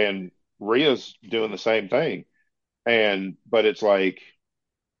 Yeah, And Rhea's doing the same thing. And but it's like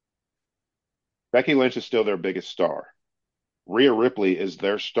Becky Lynch is still their biggest star. Rhea Ripley is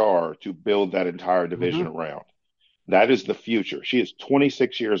their star to build that entire division Hmm. around. That is the future. She is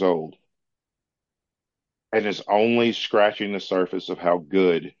 26 years old and is only scratching the surface of how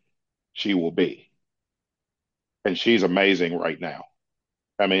good she will be. And she's amazing right now.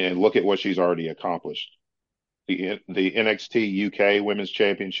 I mean, and look at what she's already accomplished. The NXT UK Women's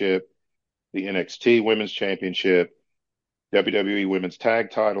Championship, the NXT Women's Championship, WWE Women's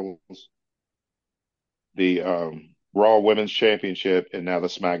Tag Titles, the Raw Women's Championship, and now the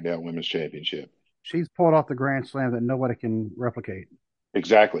SmackDown Women's Championship. She's pulled off the Grand Slam that nobody can replicate.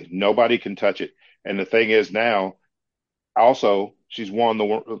 Exactly. Nobody can touch it. And the thing is now, also, she's won the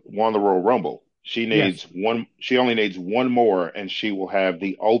Royal Rumble. She Yes. needs one. She only needs one more, and she will have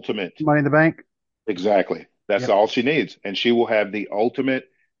the ultimate. Money in the Bank. Exactly. That's Yep. all she needs, and she will have the ultimate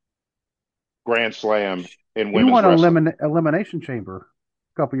Grand Slam in He women's won wrestling. Elimination Chamber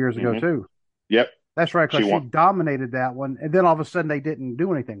a couple years ago Hmm. too. Yep. That's right, She because she won. dominated that one, and then all of a sudden they didn't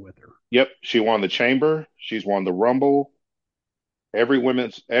do anything with her. Yep. She won the Chamber. She's won the Rumble. Every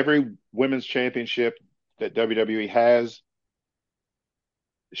women's championship that WWE has,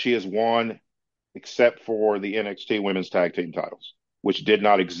 she has won except for the NXT Women's Tag Team titles, which did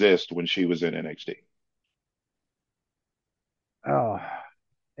not exist when she was in NXT. Oh,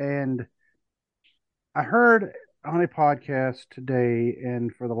 and I heard on a podcast today,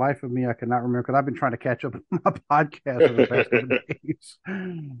 and for the life of me, I cannot remember because I've been trying to catch up on my podcast over the past couple of days.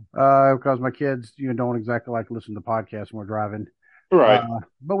 Because my kids, don't exactly like to listen to podcasts when we're driving. Right.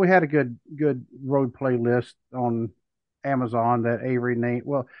 But we had a good road playlist on Amazon that Avery named.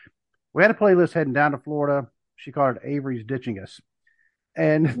 Well, we had a playlist heading down to Florida. She called it Avery's Ditching Us.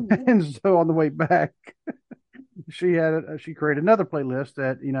 And and so on the way back, she created another playlist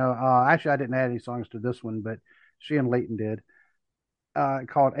that actually I didn't add any songs to this one, but she and Leighton did,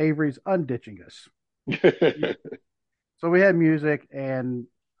 called Avery's Unditching Us. So we had music, and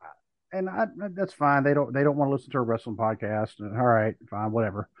that's fine. They don't want to listen to a wrestling podcast. And, all right, fine,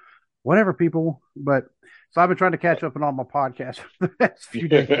 whatever, people. But so I've been trying to catch up on all my podcasts for the past few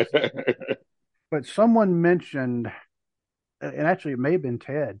days. But someone mentioned, and actually it may have been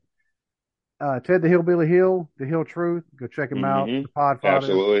Ted. Ted the Hillbilly Hill, the Hill Truth. Go check him out. Hmm. The Podfather.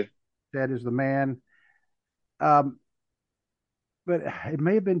 Absolutely. Ted is the man. Um, but it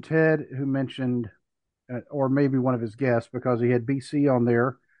may have been Ted who mentioned, or maybe one of his guests, because he had BC on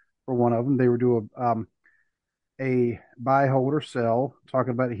there for one of them. They were doing a buy, hold, or sell,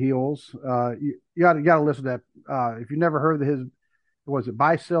 talking about heels. You got to listen to that. If you never heard of his, was it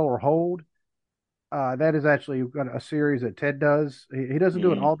buy, sell, or hold? That is actually a series that Ted does. He doesn't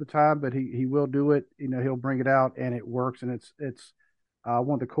do it Mm. all the time, but he will do it. He'll bring it out and it works, and it's one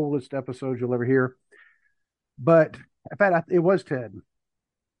of the coolest episodes you'll ever hear. But in fact, it was Ted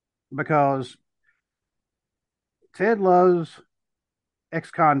because Ted loves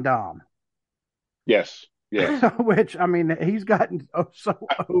ex-con Dom, Yes. Yes. which I mean he's gotten so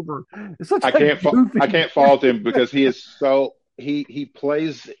I, over. It's such I a can't I goofy. can't fault him because he is so he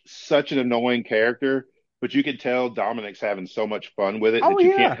plays such an annoying character, but you can tell Dominic's having so much fun with it Oh that yeah,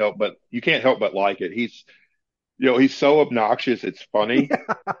 you can't help but like it. He's so obnoxious, it's funny,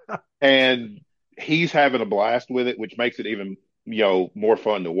 yeah, and he's having a blast with it, which makes it even more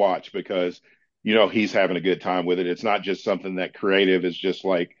fun to watch because he's having a good time with it. It's not just something that creative is just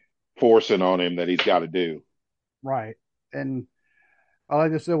like forcing on him that he's got to do. right. And I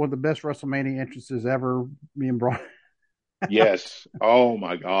like to say one of the best WrestleMania entrances ever being brought out. Yes. Oh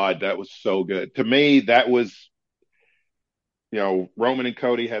my God, that was so good. To me, that was, Roman and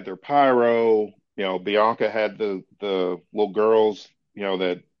Cody had their pyro, Bianca had the little girls,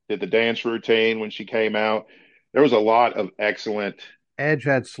 that did the dance routine when she came out. There was a lot of excellent. Edge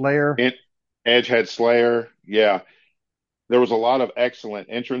had Slayer. In, Edge had Slayer. Yeah. There was a lot of excellent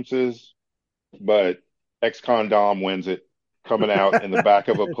entrances, but ex-con Dom wins it coming out in the back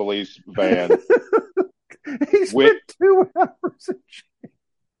of a police van He with, spent 2 hours.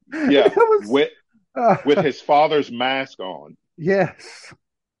 yeah, It was with uh, his father's mask on, yes.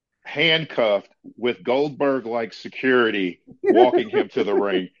 handcuffed with Goldberg like security walking him to the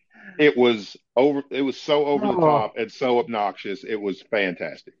ring. It was so over the Oh, top and so obnoxious. It was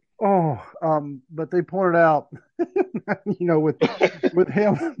fantastic. but they pointed out, with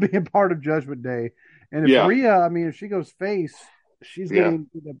him being part of Judgment Day, and if Yeah, Rhea, I mean, if she goes face, she's yeah,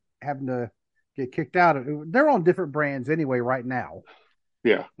 having to get kicked out. They're on different brands anyway right now.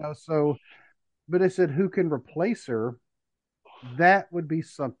 yeah, So, but they said who can replace her? That would be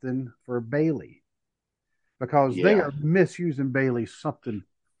something for Bailey because they yeah. are misusing Bailey something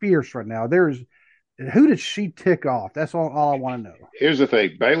fierce right now. There's who did she tick off? That's all I want to know. Here's the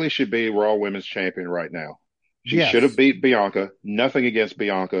thing: Bailey should be Raw Women's Champion right now. She should have Yes. beat Bianca. Nothing against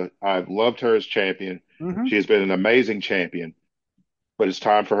Bianca. I've loved her as champion. Hmm. She has been an amazing champion, but it's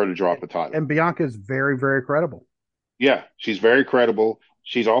time for her to drop the title. And Bianca's very, very credible. Yeah, she's very credible.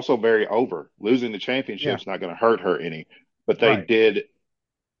 She's also very over. Losing the Yeah. championship's not going to hurt her any. But they Right. did.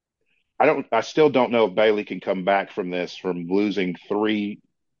 I still don't know if Bailey can come back from this, from losing three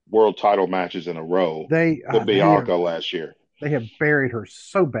world title matches in a row They to they have Bianca last year. buried her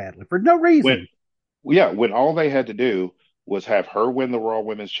so badly for no When reason. Yeah, when all they had to do was have her win the Raw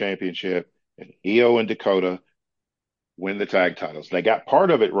Women's Championship and Io and Dakota win the tag titles. They got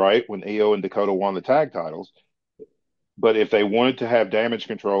part of it right when Io and Dakota won the tag titles. But if they wanted to have Damage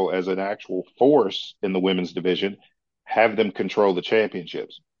Control as an actual force in the women's division, have them control the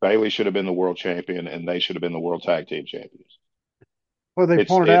championships. Bailey should have been the world champion, and they should have been the world tag team champions. Well, they It's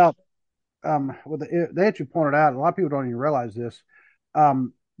pointed it. out, they actually pointed out, a lot of people don't even realize this,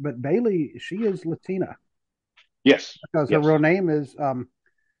 but Bailey, she is Latina Yes, because her yes. real name is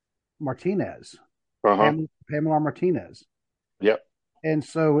Martinez, Uh-huh. Pamela Martinez. Yep. And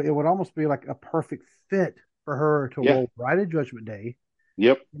so it would almost be like a perfect fit for her to Yeah. roll right at Judgment Day.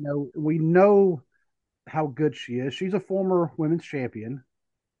 Yep. We know how good she is. She's a former women's champion.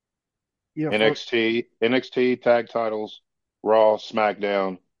 For NXT tag titles, Raw,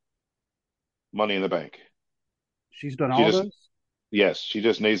 SmackDown, Money in the Bank. she's done She all just those. Yes, she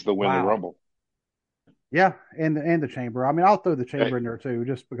just needs to win the Wow. Rumble. Yeah, and the chamber. I mean, I'll throw the Eh, chamber in there too,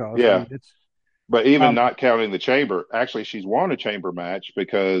 just because. I Yeah, mean, it's but even um. not counting the chamber, actually, she's won a chamber match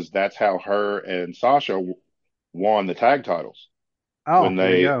because that's how her and Sasha won the tag titles Oh, when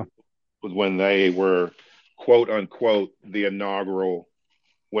there you they go. were quote unquote the inaugural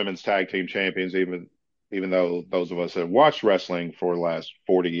women's tag team champions. Even though those of us that have watched wrestling for the last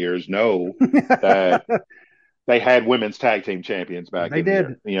 40 years know that they had women's tag team champions back They in the did.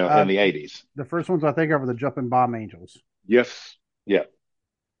 in the 80s. The first ones I think of are the Jumping Bomb Angels Yes. Yeah.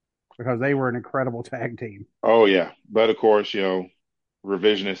 because they were an incredible tag team. Oh yeah, but of course,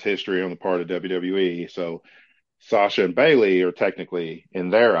 revisionist history on the part of WWE. So Sasha and Bailey are technically, in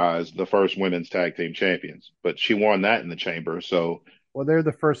their eyes, the first women's tag team champions, but she won that in the chamber. So Well, they're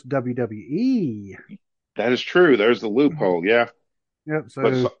the first WWE. that is true. There's the loophole. Yeah, Yep.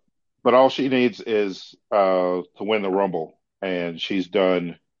 but So, but all she needs is to win the Rumble, and she's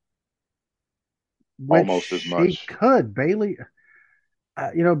done which almost as she much. could. Bailey,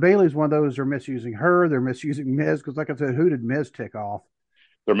 Bailey's one of those. They're misusing her. They're misusing Miz because, like I said, who did Miz tick off?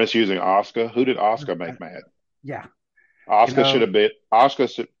 They're misusing Asuka. Who did Asuka Uh, make mad? yeah. You Asuka should know, have been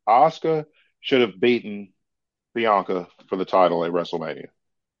Asuka. Asuka should have beaten Bianca for the title at WrestleMania.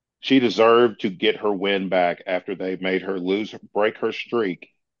 She deserved to get her win back after they made her break her streak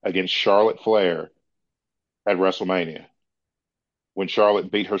against Charlotte Flair at WrestleMania when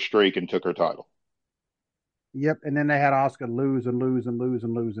Charlotte beat her streak and took her title. yep. And then they had Oscar lose and lose and lose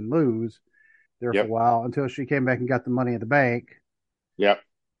and lose and lose there for a Yep, while until she came back and got the Money in the Bank. yep.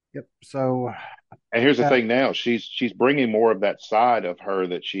 Yep. So, And here's the yeah, thing now, she's bringing more of that side of her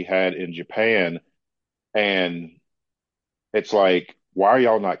that she had in Japan, and it's like, why are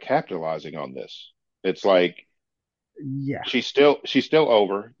y'all not capitalizing on this? It's like yeah, she's still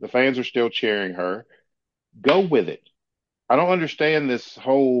over. The fans are still cheering her. Go with it. I don't understand this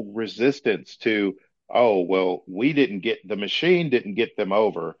whole resistance to, oh, well, the machine didn't get them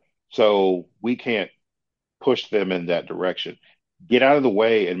over, so we can't push them in that direction. Get out of the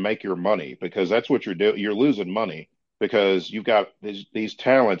way and make your money because that's what you're doing. You're losing money because you've got these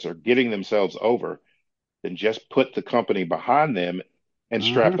talents are getting themselves over. Then just put the company behind them and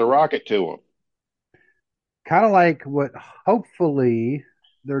strap hmm the rocket to them. kind of like what hopefully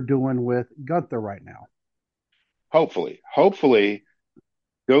they're doing with Gunther right now, Hopefully,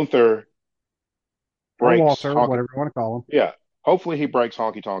 Gunther or breaks Walter, Honky. whatever you want to call him. Yeah, hopefully he breaks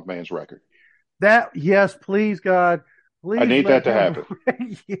Honky Tonk Man's record. That yes, please God, I please need let that to him. happen.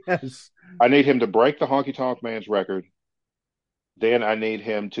 Yes, I need him to break the Honky Tonk Man's record. Then I need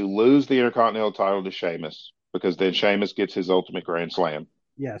him to lose the Intercontinental title to Sheamus because then Sheamus gets his ultimate Grand Slam.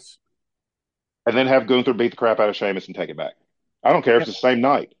 yes, And then have Gunther beat the crap out of Sheamus and take it back. I don't care if yep, it's the same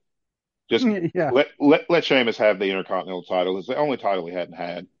night. Just yeah. let Sheamus have the Intercontinental title. It's the only title he hadn't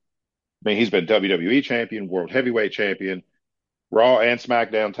had. I mean, he's been WWE champion, World Heavyweight champion, Raw and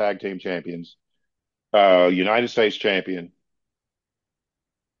SmackDown tag team champions, United States champion,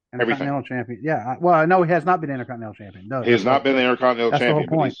 everything. Intercontinental champion. Yeah. Well, no, he has not been Intercontinental champion. No, He has not been the Intercontinental that's the whole champion,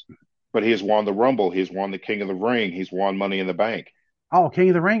 point. but he has won the Rumble. He's won the King of the Ring. He's won Money in the Bank. Oh, King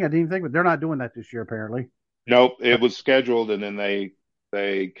of the Ring. I didn't even think, but they're not doing that this year apparently. Nope, Uh, it was scheduled, and then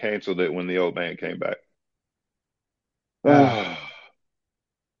They canceled it when the old man came back. Uh,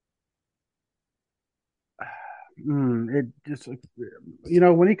 Oh, it just,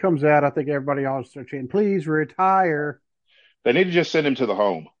 when he comes out, I think everybody always starts chanting, "Please retire." they need to just send him to the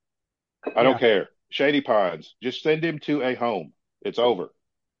home. I don't Yeah, care. Shady Pines, just send him to a home. It's over.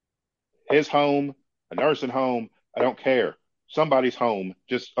 His home, a nursing home. I don't care. Somebody's home,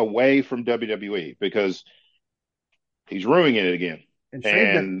 just away from WWE because he's ruining it again.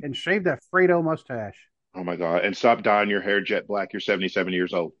 And and shave that Fredo mustache. oh my God, and stop dyeing your hair jet black. You're 77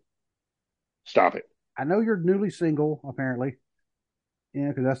 years old. Stop it. I know you're newly single, apparently,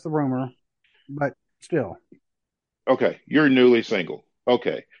 because that's the rumor, but still, Okay, you're newly single.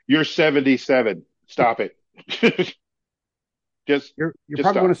 Okay, you're 77. Stop it. just you're just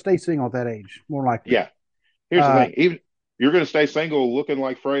probably going stop. to stay single at that age, more likely. Yeah. Here's the Uh, thing. Even you're going to stay single looking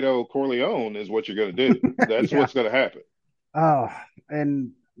like Fredo Corleone is what you're going to do. That's yeah. what's going to happen. Oh,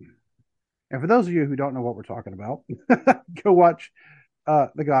 and and for those of you who don't know what we're talking about, go watch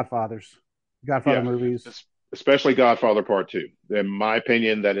the Godfather Yeah. movies. Especially Godfather Part 2. In my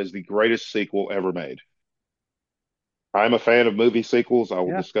opinion, that is the greatest sequel ever made. I'm a fan of movie sequels. I will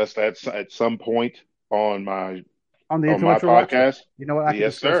Yeah, discuss that at some point on my on the on my intellectual lecture. podcast. You know what? I could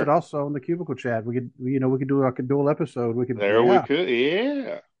Yes, discuss it sir. also in the cubicle chat. We could do like a dual episode. We could, There we yeah, could.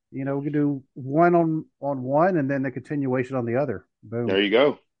 Yeah. we could do one on one and then the continuation on the other. Boom. There you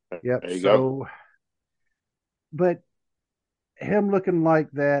go. Yep. There you go. But him looking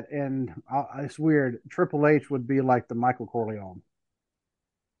like that, and it's weird. Triple H would be like the Michael Corleone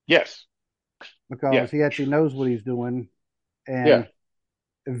Yes. Yeah. because he actually knows what he's doing, Yeah.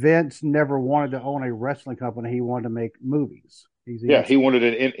 and Vince never wanted to own a wrestling company. He wanted to make movies. He Yeah. had He wanted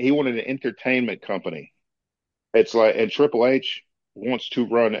an entertainment company. It's like, and Triple H wants to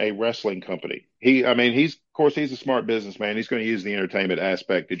run a wrestling company. I mean, of course, he's a smart businessman. He's going to use the entertainment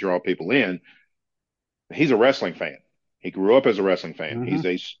aspect to draw people in. He's a wrestling fan. He grew up as a wrestling fan. mm-hmm, He's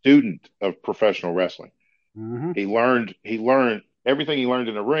a student of professional wrestling. mm-hmm. He learned everything he learned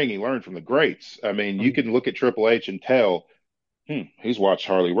in the ring. He learned from the greats. I mean, you can look at Triple H and tell, he's watched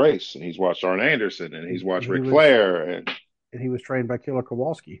Harley Race and he's watched Arn Anderson and he's watched He Ric was Flair and and he was trained by Killer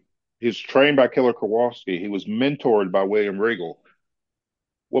Kowalski. he's trained by Killer Kowalski. He was mentored by William Regal.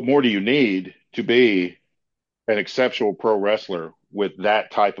 What more do you need to be an exceptional pro wrestler with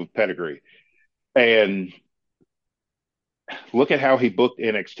that type of pedigree? And look at how he booked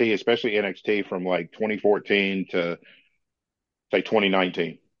NXT, especially NXT from like 2014 to say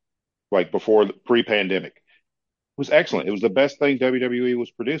 2019, like before the pre-pandemic. It was excellent. It was the best thing WWE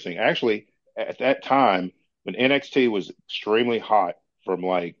was producing. Actually, at that time when NXT was extremely hot from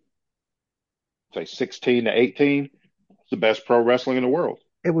like say 16 to 18, it's the best pro wrestling in the world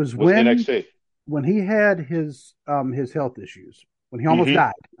It was was NXT. when he had his health issues when he almost Hmm.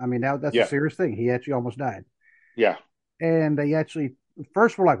 died. I mean, that's a Yeah. serious thing. He actually almost died, Yeah. and they actually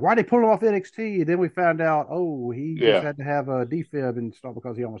first were like, "Why they pull him off NXT?" Then we found out, oh, he just Yeah. had to have a defib and stuff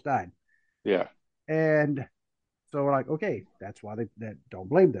because he almost died. Yeah. And so we're like, okay, that's why they that don't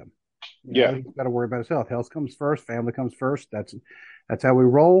blame them. Yeah. He's got to worry about his health. Health comes first, family comes first. That's how we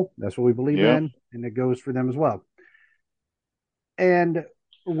roll. That's what we believe Yeah. in, and it goes for them as well. And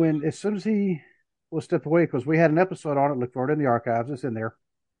as soon as he was stepped away, because we had an episode on it, look for it in the archives, it's in there.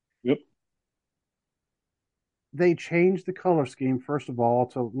 Yep. They changed the color scheme first of all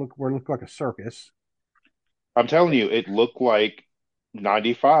to look like a circus. I'm telling you, it looked like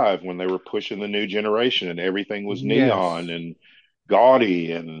 95 when they were pushing the new generation and everything was neon Yes. and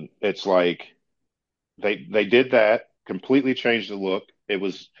gaudy. And it's like they did that, completely changed the look. It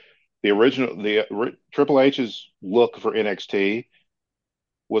was Triple H's look for NXT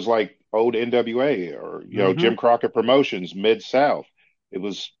was like old NWA or, Mm-hmm. Jim Crockett Promotions, Mid South. It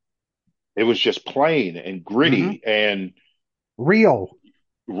was, it was just plain and Mm-hmm. gritty and Real.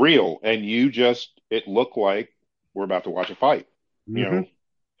 real. And it looked like we're about to watch a fight, you Mm-hmm. know,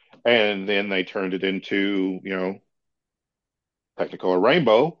 and then they turned it into Technicolor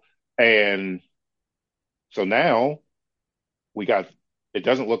Rainbow, and so now we got it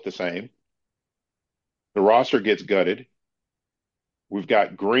doesn't look the same. The roster gets gutted. We've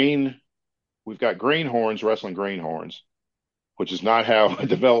got greenhorns wrestling greenhorns, which is not how a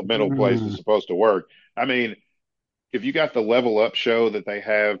developmental place is Mm. supposed to work. I mean, if you got the level up show that they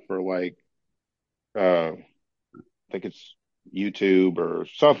have for like I think it's YouTube or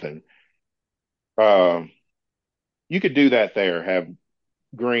something, um, you could do that there, have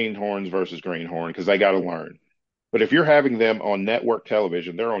greenhorns versus greenhorn because they got to learn. But if you're having them on network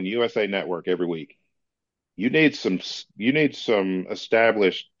television, they're on USA Network every week. You need some you need some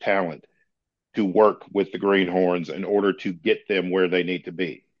established talent to work with the greenhorns in order to get them where they need to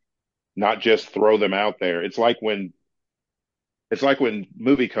be, not just throw them out there. It's like when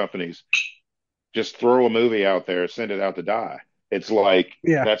movie companies just throw a movie out there, send it out to die. It's like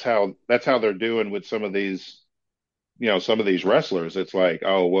Yeah. that's how they're doing with some of these wrestlers. It's like,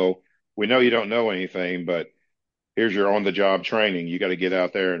 oh well, we know you don't know anything, but here's your on the job training. You got to get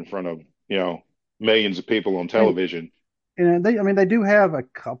out there in front of millions of people on And television. I mean, they do have a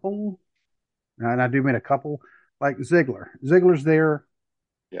couple, and I do mean a couple, like Ziggler. Ziggler's there,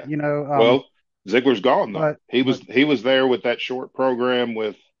 Yeah. you know, Well, Ziggler's gone though. but He was he was there with that short program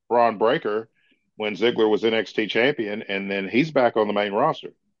with Braun Breaker when Ziggler was NXT champion, and then he's back on the main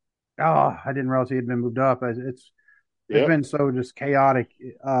roster. oh, I didn't realize he had been moved up. It's Yep. been so just chaotic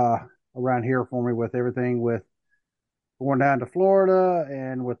uh around here for me with everything with going down to Florida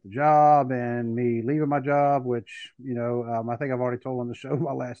and with the job and me leaving my job, which, I think I've already told on the show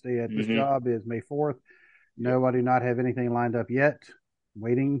my last day at this Hmm. job is May 4th. Yep. No, I do not have anything lined up yet.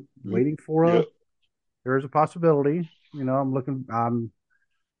 Mhm. Waiting for Yep. there is a possibility. I'm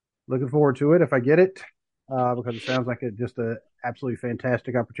looking forward to it if I get it, because it sounds like just a absolutely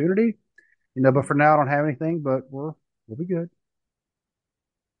fantastic opportunity. But for now, I don't have anything, but we'll be good.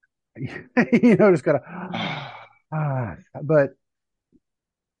 Just gotta. But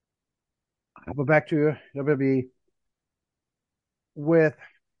back to WWE with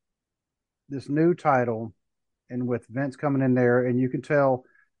this new title and with Vince coming in there, and you can tell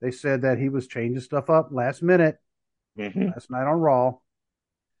they said that he was changing stuff up last minute Hmm. last night on Raw,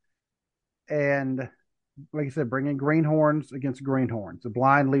 and like I said, bringing greenhorns against greenhorns, the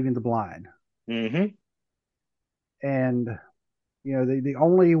blind leading the blind, Hmm. and the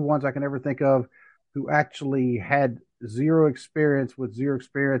only ones I can ever think of who actually had zero experience with zero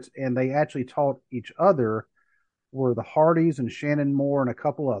experience, and they actually taught each other were the Hardys and Shannon Moore and a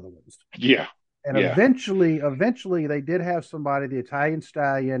couple other ones. Yeah. And Yeah. eventually, they did have somebody, the Italian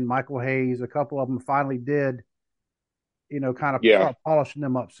Stallion, Michael Hayes, a couple of them finally did, kind of Yeah. start polishing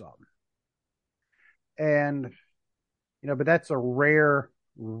them up some. And but that's a rare,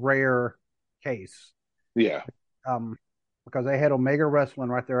 rare case, Yeah. um, because they had Omega Wrestling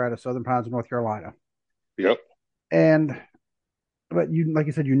right there out of Southern Pines, North Carolina, Yep. and but like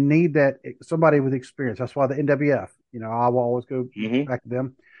you said, you need that somebody with experience. That's why the NWF, I will always go Hmm. back to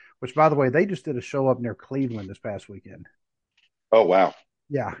them. Which, by the way, they just did a show up near Cleveland this past weekend. Oh wow.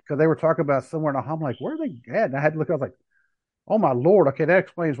 Yeah, because they were talking about somewhere, and I'm like, where are they at? And I had to look. I was like, oh my lord. Okay, that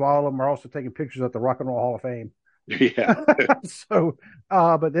explains why all of them are also taking pictures at the Rock and Roll Hall of Fame. Yeah. So,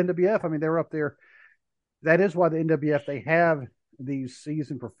 but the NWF, I mean, they were up there. That is why the NWF they have these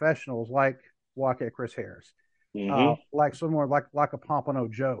seasoned professionals like Wildcat Chris Harris, Hmm. like someone like a Pompano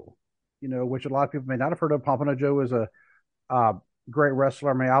Joe, which a lot of people may not have heard of. Pompano Joe is a uh, great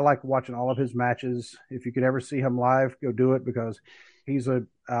wrestler. I mean, I like watching all of his matches. If you could ever see him live, go do it because he's a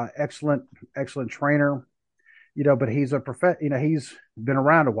excellent trainer. But he's a he's been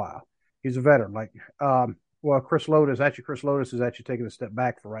around a while. He's a veteran. Chris Lotus is actually taking a step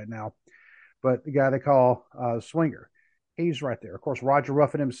back for right now. But the guy they call Swinger, he's right there. Of course, Roger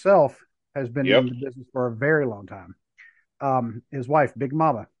Ruffin himself has been Yep. in the business for a very long time. His wife, Big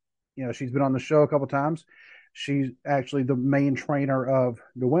Mama, she's been on the show a couple times. She's actually the main trainer of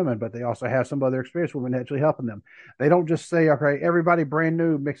the women, but they also have some other experienced women actually helping them. They don't just say, okay, everybody brand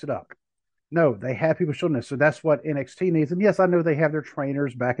new, mix it up. No, they have people showing this. So that's what NXT needs. And yes, I know they have their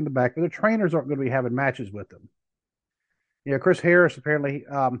trainers back in the back, but the trainers aren't going to be having matches with them. Chris Harris apparently,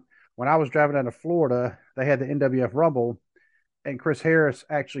 when I was driving down to Florida, they had the NWF Rumble, and Chris Harris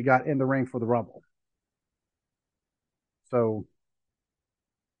actually got in the ring for the Rumble. So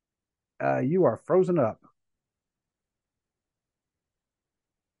you are frozen up.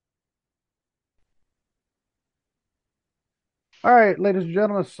 All right, ladies and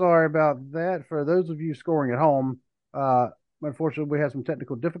gentlemen, sorry about that. For those of you scoring at home, uh, unfortunately, we had some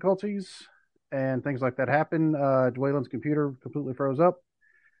technical difficulties and things like that happen. Dwalen's computer completely froze up.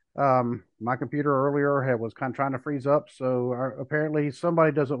 My computer earlier was kind of trying to freeze up, so apparently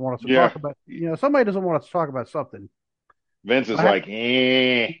somebody doesn't want us to Yeah. talk about, somebody doesn't want us to talk about something. Vince But is like,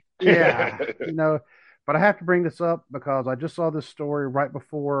 eh. yeah, but I have to bring this up because I just saw this story right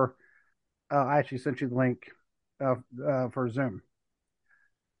before I actually sent you the link for Zoom.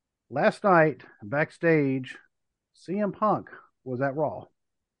 Last night, backstage, CM Punk was at Raw.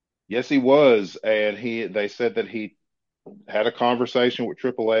 Yes, he was, and they said that he had a conversation with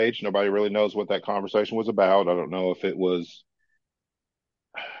Triple H. Nobody really knows what that conversation was about. I don't know if it was.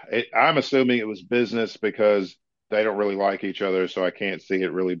 I'm assuming it was business because they don't really like each other, so I can't see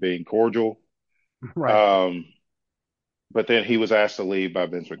it really being cordial. Right. Um, but then he was asked to leave by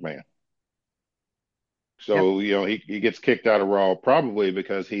Vince McMahon. Yep. So, he gets kicked out of Raw probably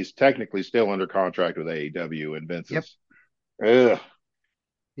because he's technically still under contract with AEW and Vince Yep. is, ugh,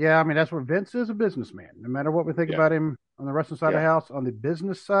 Yeah, I mean that's where Vince is a businessman. No matter what we think yeah, about him on the wrestling side of the yeah, house, on the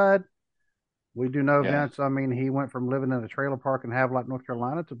business side, we do know yeah, Vince. I mean, he went from living in a trailer park in Havelock, North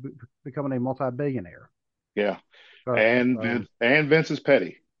Carolina, to becoming a multi-billionaire. yeah. So, And Vince is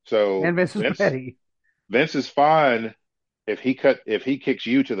petty. and So Vince is petty. Vince is fine if he kicks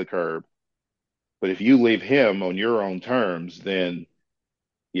you to the curb, but if you leave him on your own terms, then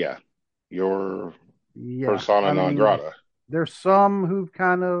yeah, you're Yeah, persona I non mean, grata. there's some who've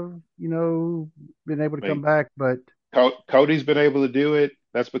kind of, been able to I come mean, back, but Cody's been able to do it.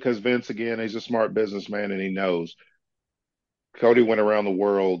 That's because Vince, again, he's a smart businessman and he knows. Cody went around the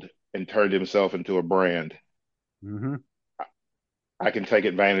world and turned himself into a brand. hmm I can take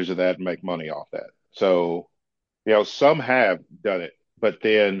advantage of that and make money off that. So, some have done it, but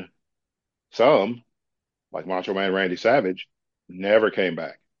then some, like Macho Man Randy Savage, never came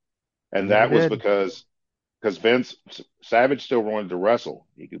back. And never that was did. because Vince Savage still wanted to wrestle.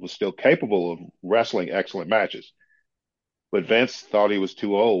 He was still capable of wrestling excellent matches. But Vince thought he was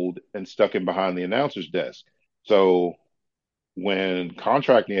too old and stuck him behind the announcer's desk. So when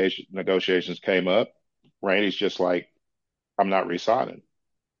contract negotiations came up, Randy's just like, I'm not resigning.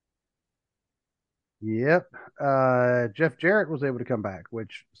 Yep. Jeff Jarrett was able to come back,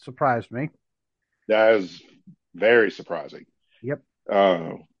 which surprised me. That is very surprising. Yep.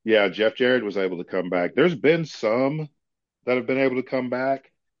 Uh, yeah, Jeff Jarrett was able to come back. There's been some that have been able to come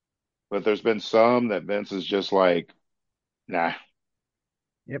back, but there's been some that Vince is just like, nah,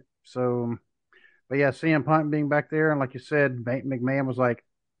 Yep. So, but yeah, CM Punk being back there, and like you said, McMahon was like,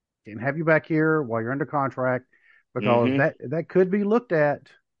 "Can have you back here while you're under contract, because hmm that could be looked at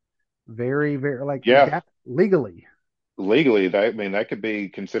very, very like yeah, legally." legally, that could be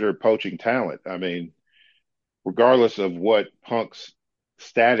considered poaching talent. I mean, regardless of what Punk's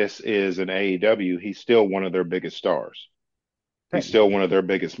status is in AEW, he's still one of their biggest stars. He's still Technically. one of their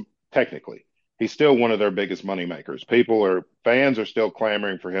biggest, technically. He's still one of their biggest money makers. Fans are still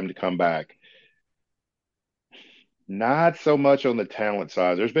clamoring for him to come back. Not so much on the talent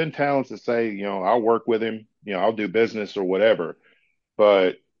side. There's been talents that say, I'll work with him, I'll do business or whatever.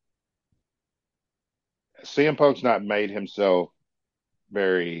 But CM Punk's not made himself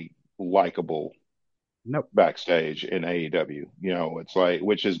very likable Nope. backstage in AEW. It's like,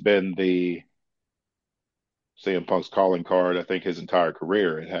 which has been the CM Punk's calling card, I think, his entire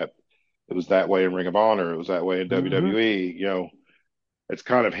career. It was that way in Ring of Honor. It was that way in hmm WWE. It's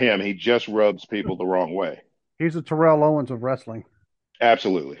kind of him. He just rubs people the wrong way. He's a Terrell Owens of wrestling.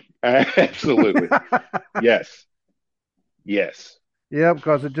 Absolutely. Absolutely. Yes. Yes. Yeah,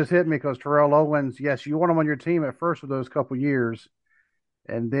 because it just hit me because Terrell Owens, yes, you want him on your team at first for those couple years,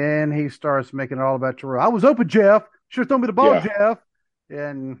 and then he starts making it all about Terrell. I was open, Jeff. Sure, throw me the ball, Yeah. Jeff.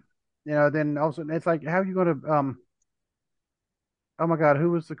 And then all of a sudden it's like, how are you going to oh my God,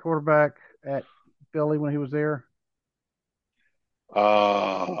 who was the quarterback at Philly when he was there?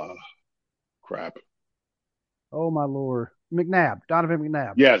 Uh Crap. Oh my Lord, McNabb, Donovan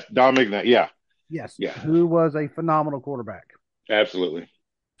McNabb. Yes, Don McNabb. Yeah. Yes, Yeah. who was a phenomenal quarterback. Absolutely.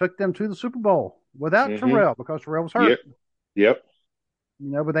 Took them to the Super Bowl without Mm-hmm. Terrell because Terrell was hurt. Yep. Yep.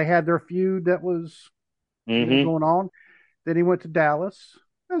 But they had their feud that was Mm-hmm. going on. Then he went to Dallas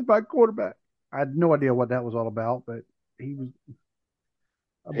as my quarterback. I had no idea what that was all about, but he was.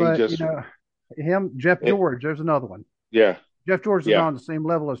 He But just him, Jeff it, George. There's another one. yeah. Jeff George is not Yeah. on the same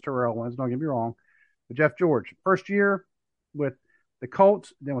level as Terrell Owens. Don't get me wrong, but Jeff George, first year with the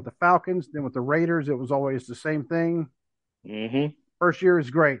Colts, then with the Falcons, then with the Raiders, it was always the same thing. Mm-hmm. First year is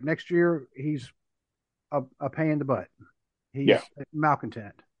great. Next year, he's a pain in the butt. Yeah. He's a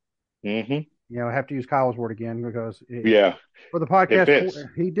malcontent. Mm-hmm. I have to use Kyle's word again because Yeah. for the It podcast, fits.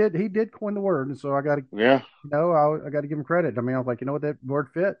 he did coin the word, and so I got to, Yeah. I got to give him credit. I mean, I was like, what, that word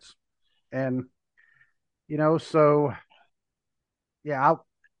fits, and so yeah,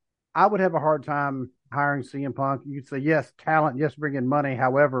 I would have a hard time hiring CM Punk. You'd say yes, talent, yes, bring in money.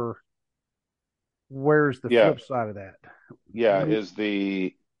 However, where's the Yeah. flip side of that? Yeah. Is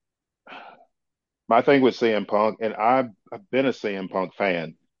the My thing with CM Punk, and I've been a CM Punk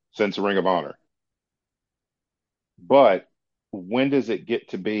fan since Ring of Honor. But when does it get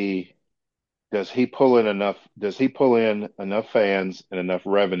to be, does he pull in enough fans and enough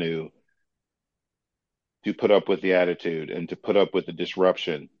revenue to put up with the attitude and to put up with the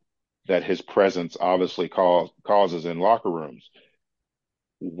disruption that his presence obviously causes in locker rooms?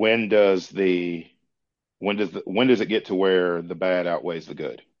 When does the when does it get to where the bad outweighs the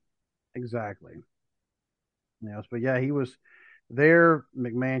good? Exactly. Yes, but yeah, he was. there.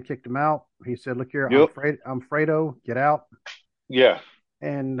 McMahon kicked him out. He said, "Look here, Yep. I'm Fredo, get out." Yeah.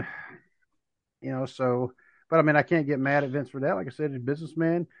 And so, but I mean, I can't get mad at Vince for that. Like I said, he's a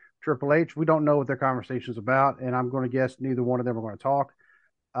businessman. Triple H, we don't know what their conversation's about, and I'm going to guess neither one of them are going to talk.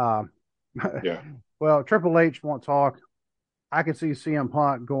 Um, Yeah. well, Triple H won't talk. I could see CM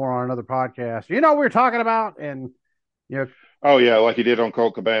Punk going on another podcast. You know what we're talking about, and you know, Oh yeah, like he did on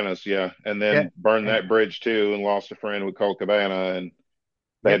Colt Cabanas, yeah. And yeah, then burned and that bridge too and lost a friend with Colt Cabana and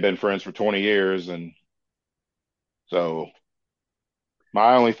they had yep. been friends for 20 years and so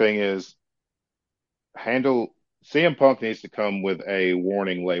my only thing is handle CM Punk needs to come with a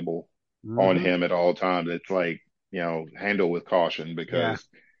warning label on Mm-hmm. him at all times. It's like, handle with caution Yeah, because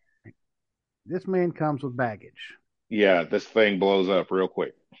this man comes with baggage, yeah, this thing blows up real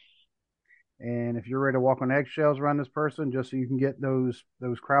quick. and if you're ready to walk on eggshells around this person just so you can get those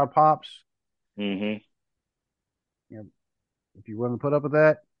crowd pops, Hmm. you know, if you're willing to put up with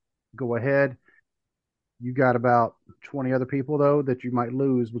that, go ahead. You got about 20 other people though that you might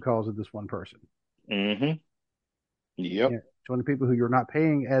lose because of this one person. Hmm. Yep. 20 people who you're not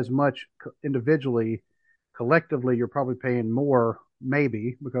paying as much individually. Collectively, you're probably paying more,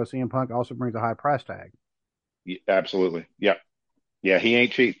 maybe, because CM Punk also brings a high price tag. Absolutely. Yeah. Yeah, he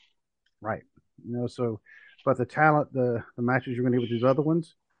ain't cheap. Right. So, but the talent, the matches you're going to get with these other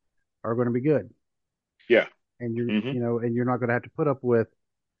ones are going to be good. Yeah. And you're, Hmm. and you're not going to have to put up with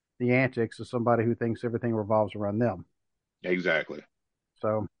the antics of somebody who thinks everything revolves around them. Exactly.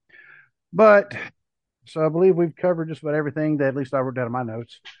 So, but, so I believe we've covered just about everything that at least I wrote down in my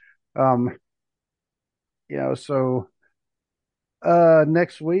notes. Um, so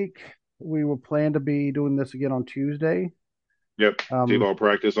next week we will plan to be doing this again on Tuesday. Yep. Um, T-ball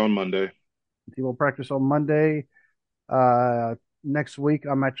practice on Monday. we'll practice on Monday. Uh, Next week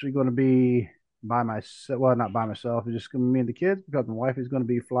I'm actually going to be by myself. Well, not by myself. It's just going to be me and the kids because my wife is going to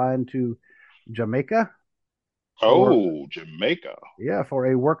be flying to Jamaica for Oh, Jamaica. for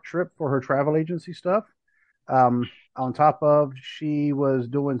a work trip for her travel agency stuff. On top of she was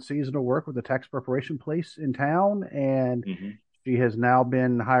doing seasonal work with a tax preparation place in town, and Hmm. she has now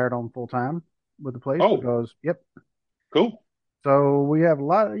been hired on full time with the place Oh, because, yep. cool. So we have a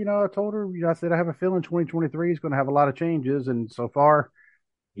lot. I told her, I said I have a feeling 2023 is going to have a lot of changes, and so far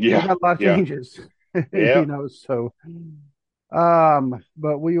we Yeah. got a lot of Yeah. changes. Yeah. So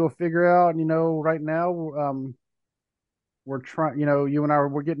but we will figure out. Right now, we're trying. You and I,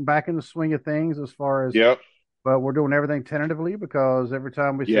 we're getting back in the swing of things as far as, Yep. but we're doing everything tentatively because every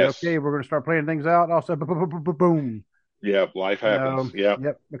time we say, Yes. okay, we're going to start planning things out, I'll say, boom. Yep. Life happens. Yep.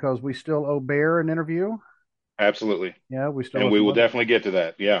 Yep, because we still owe Bear an interview. Absolutely. Yeah, we still And owe we some will other. definitely get to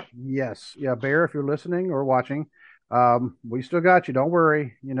that. Yeah. Yes, yeah, Bear, if you're listening or watching, we still got you. Don't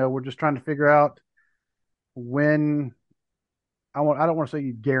worry. We're just trying to figure out when. I don't want to say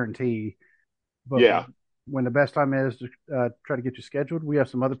you guarantee, but Yeah. when the best time is to try to get you scheduled. We have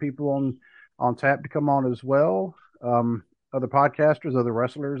some other people on tap to come on as well. Other podcasters, other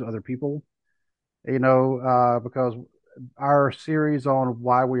wrestlers, other people. Because our series on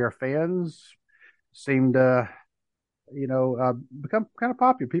why we are fans seemed to become kind of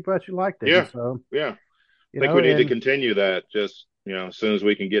popular. People actually liked it, and Yeah. so Yeah. I think we need to and continue that just, as soon as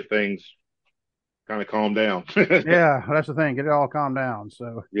we can get things kind of calmed down. yeah, that's the thing. Get it all calmed down.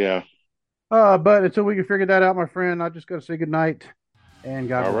 So, Yeah. but until we can figure that out, my friend, I just got to say good night and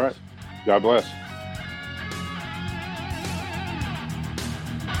God All right. bless. God bless.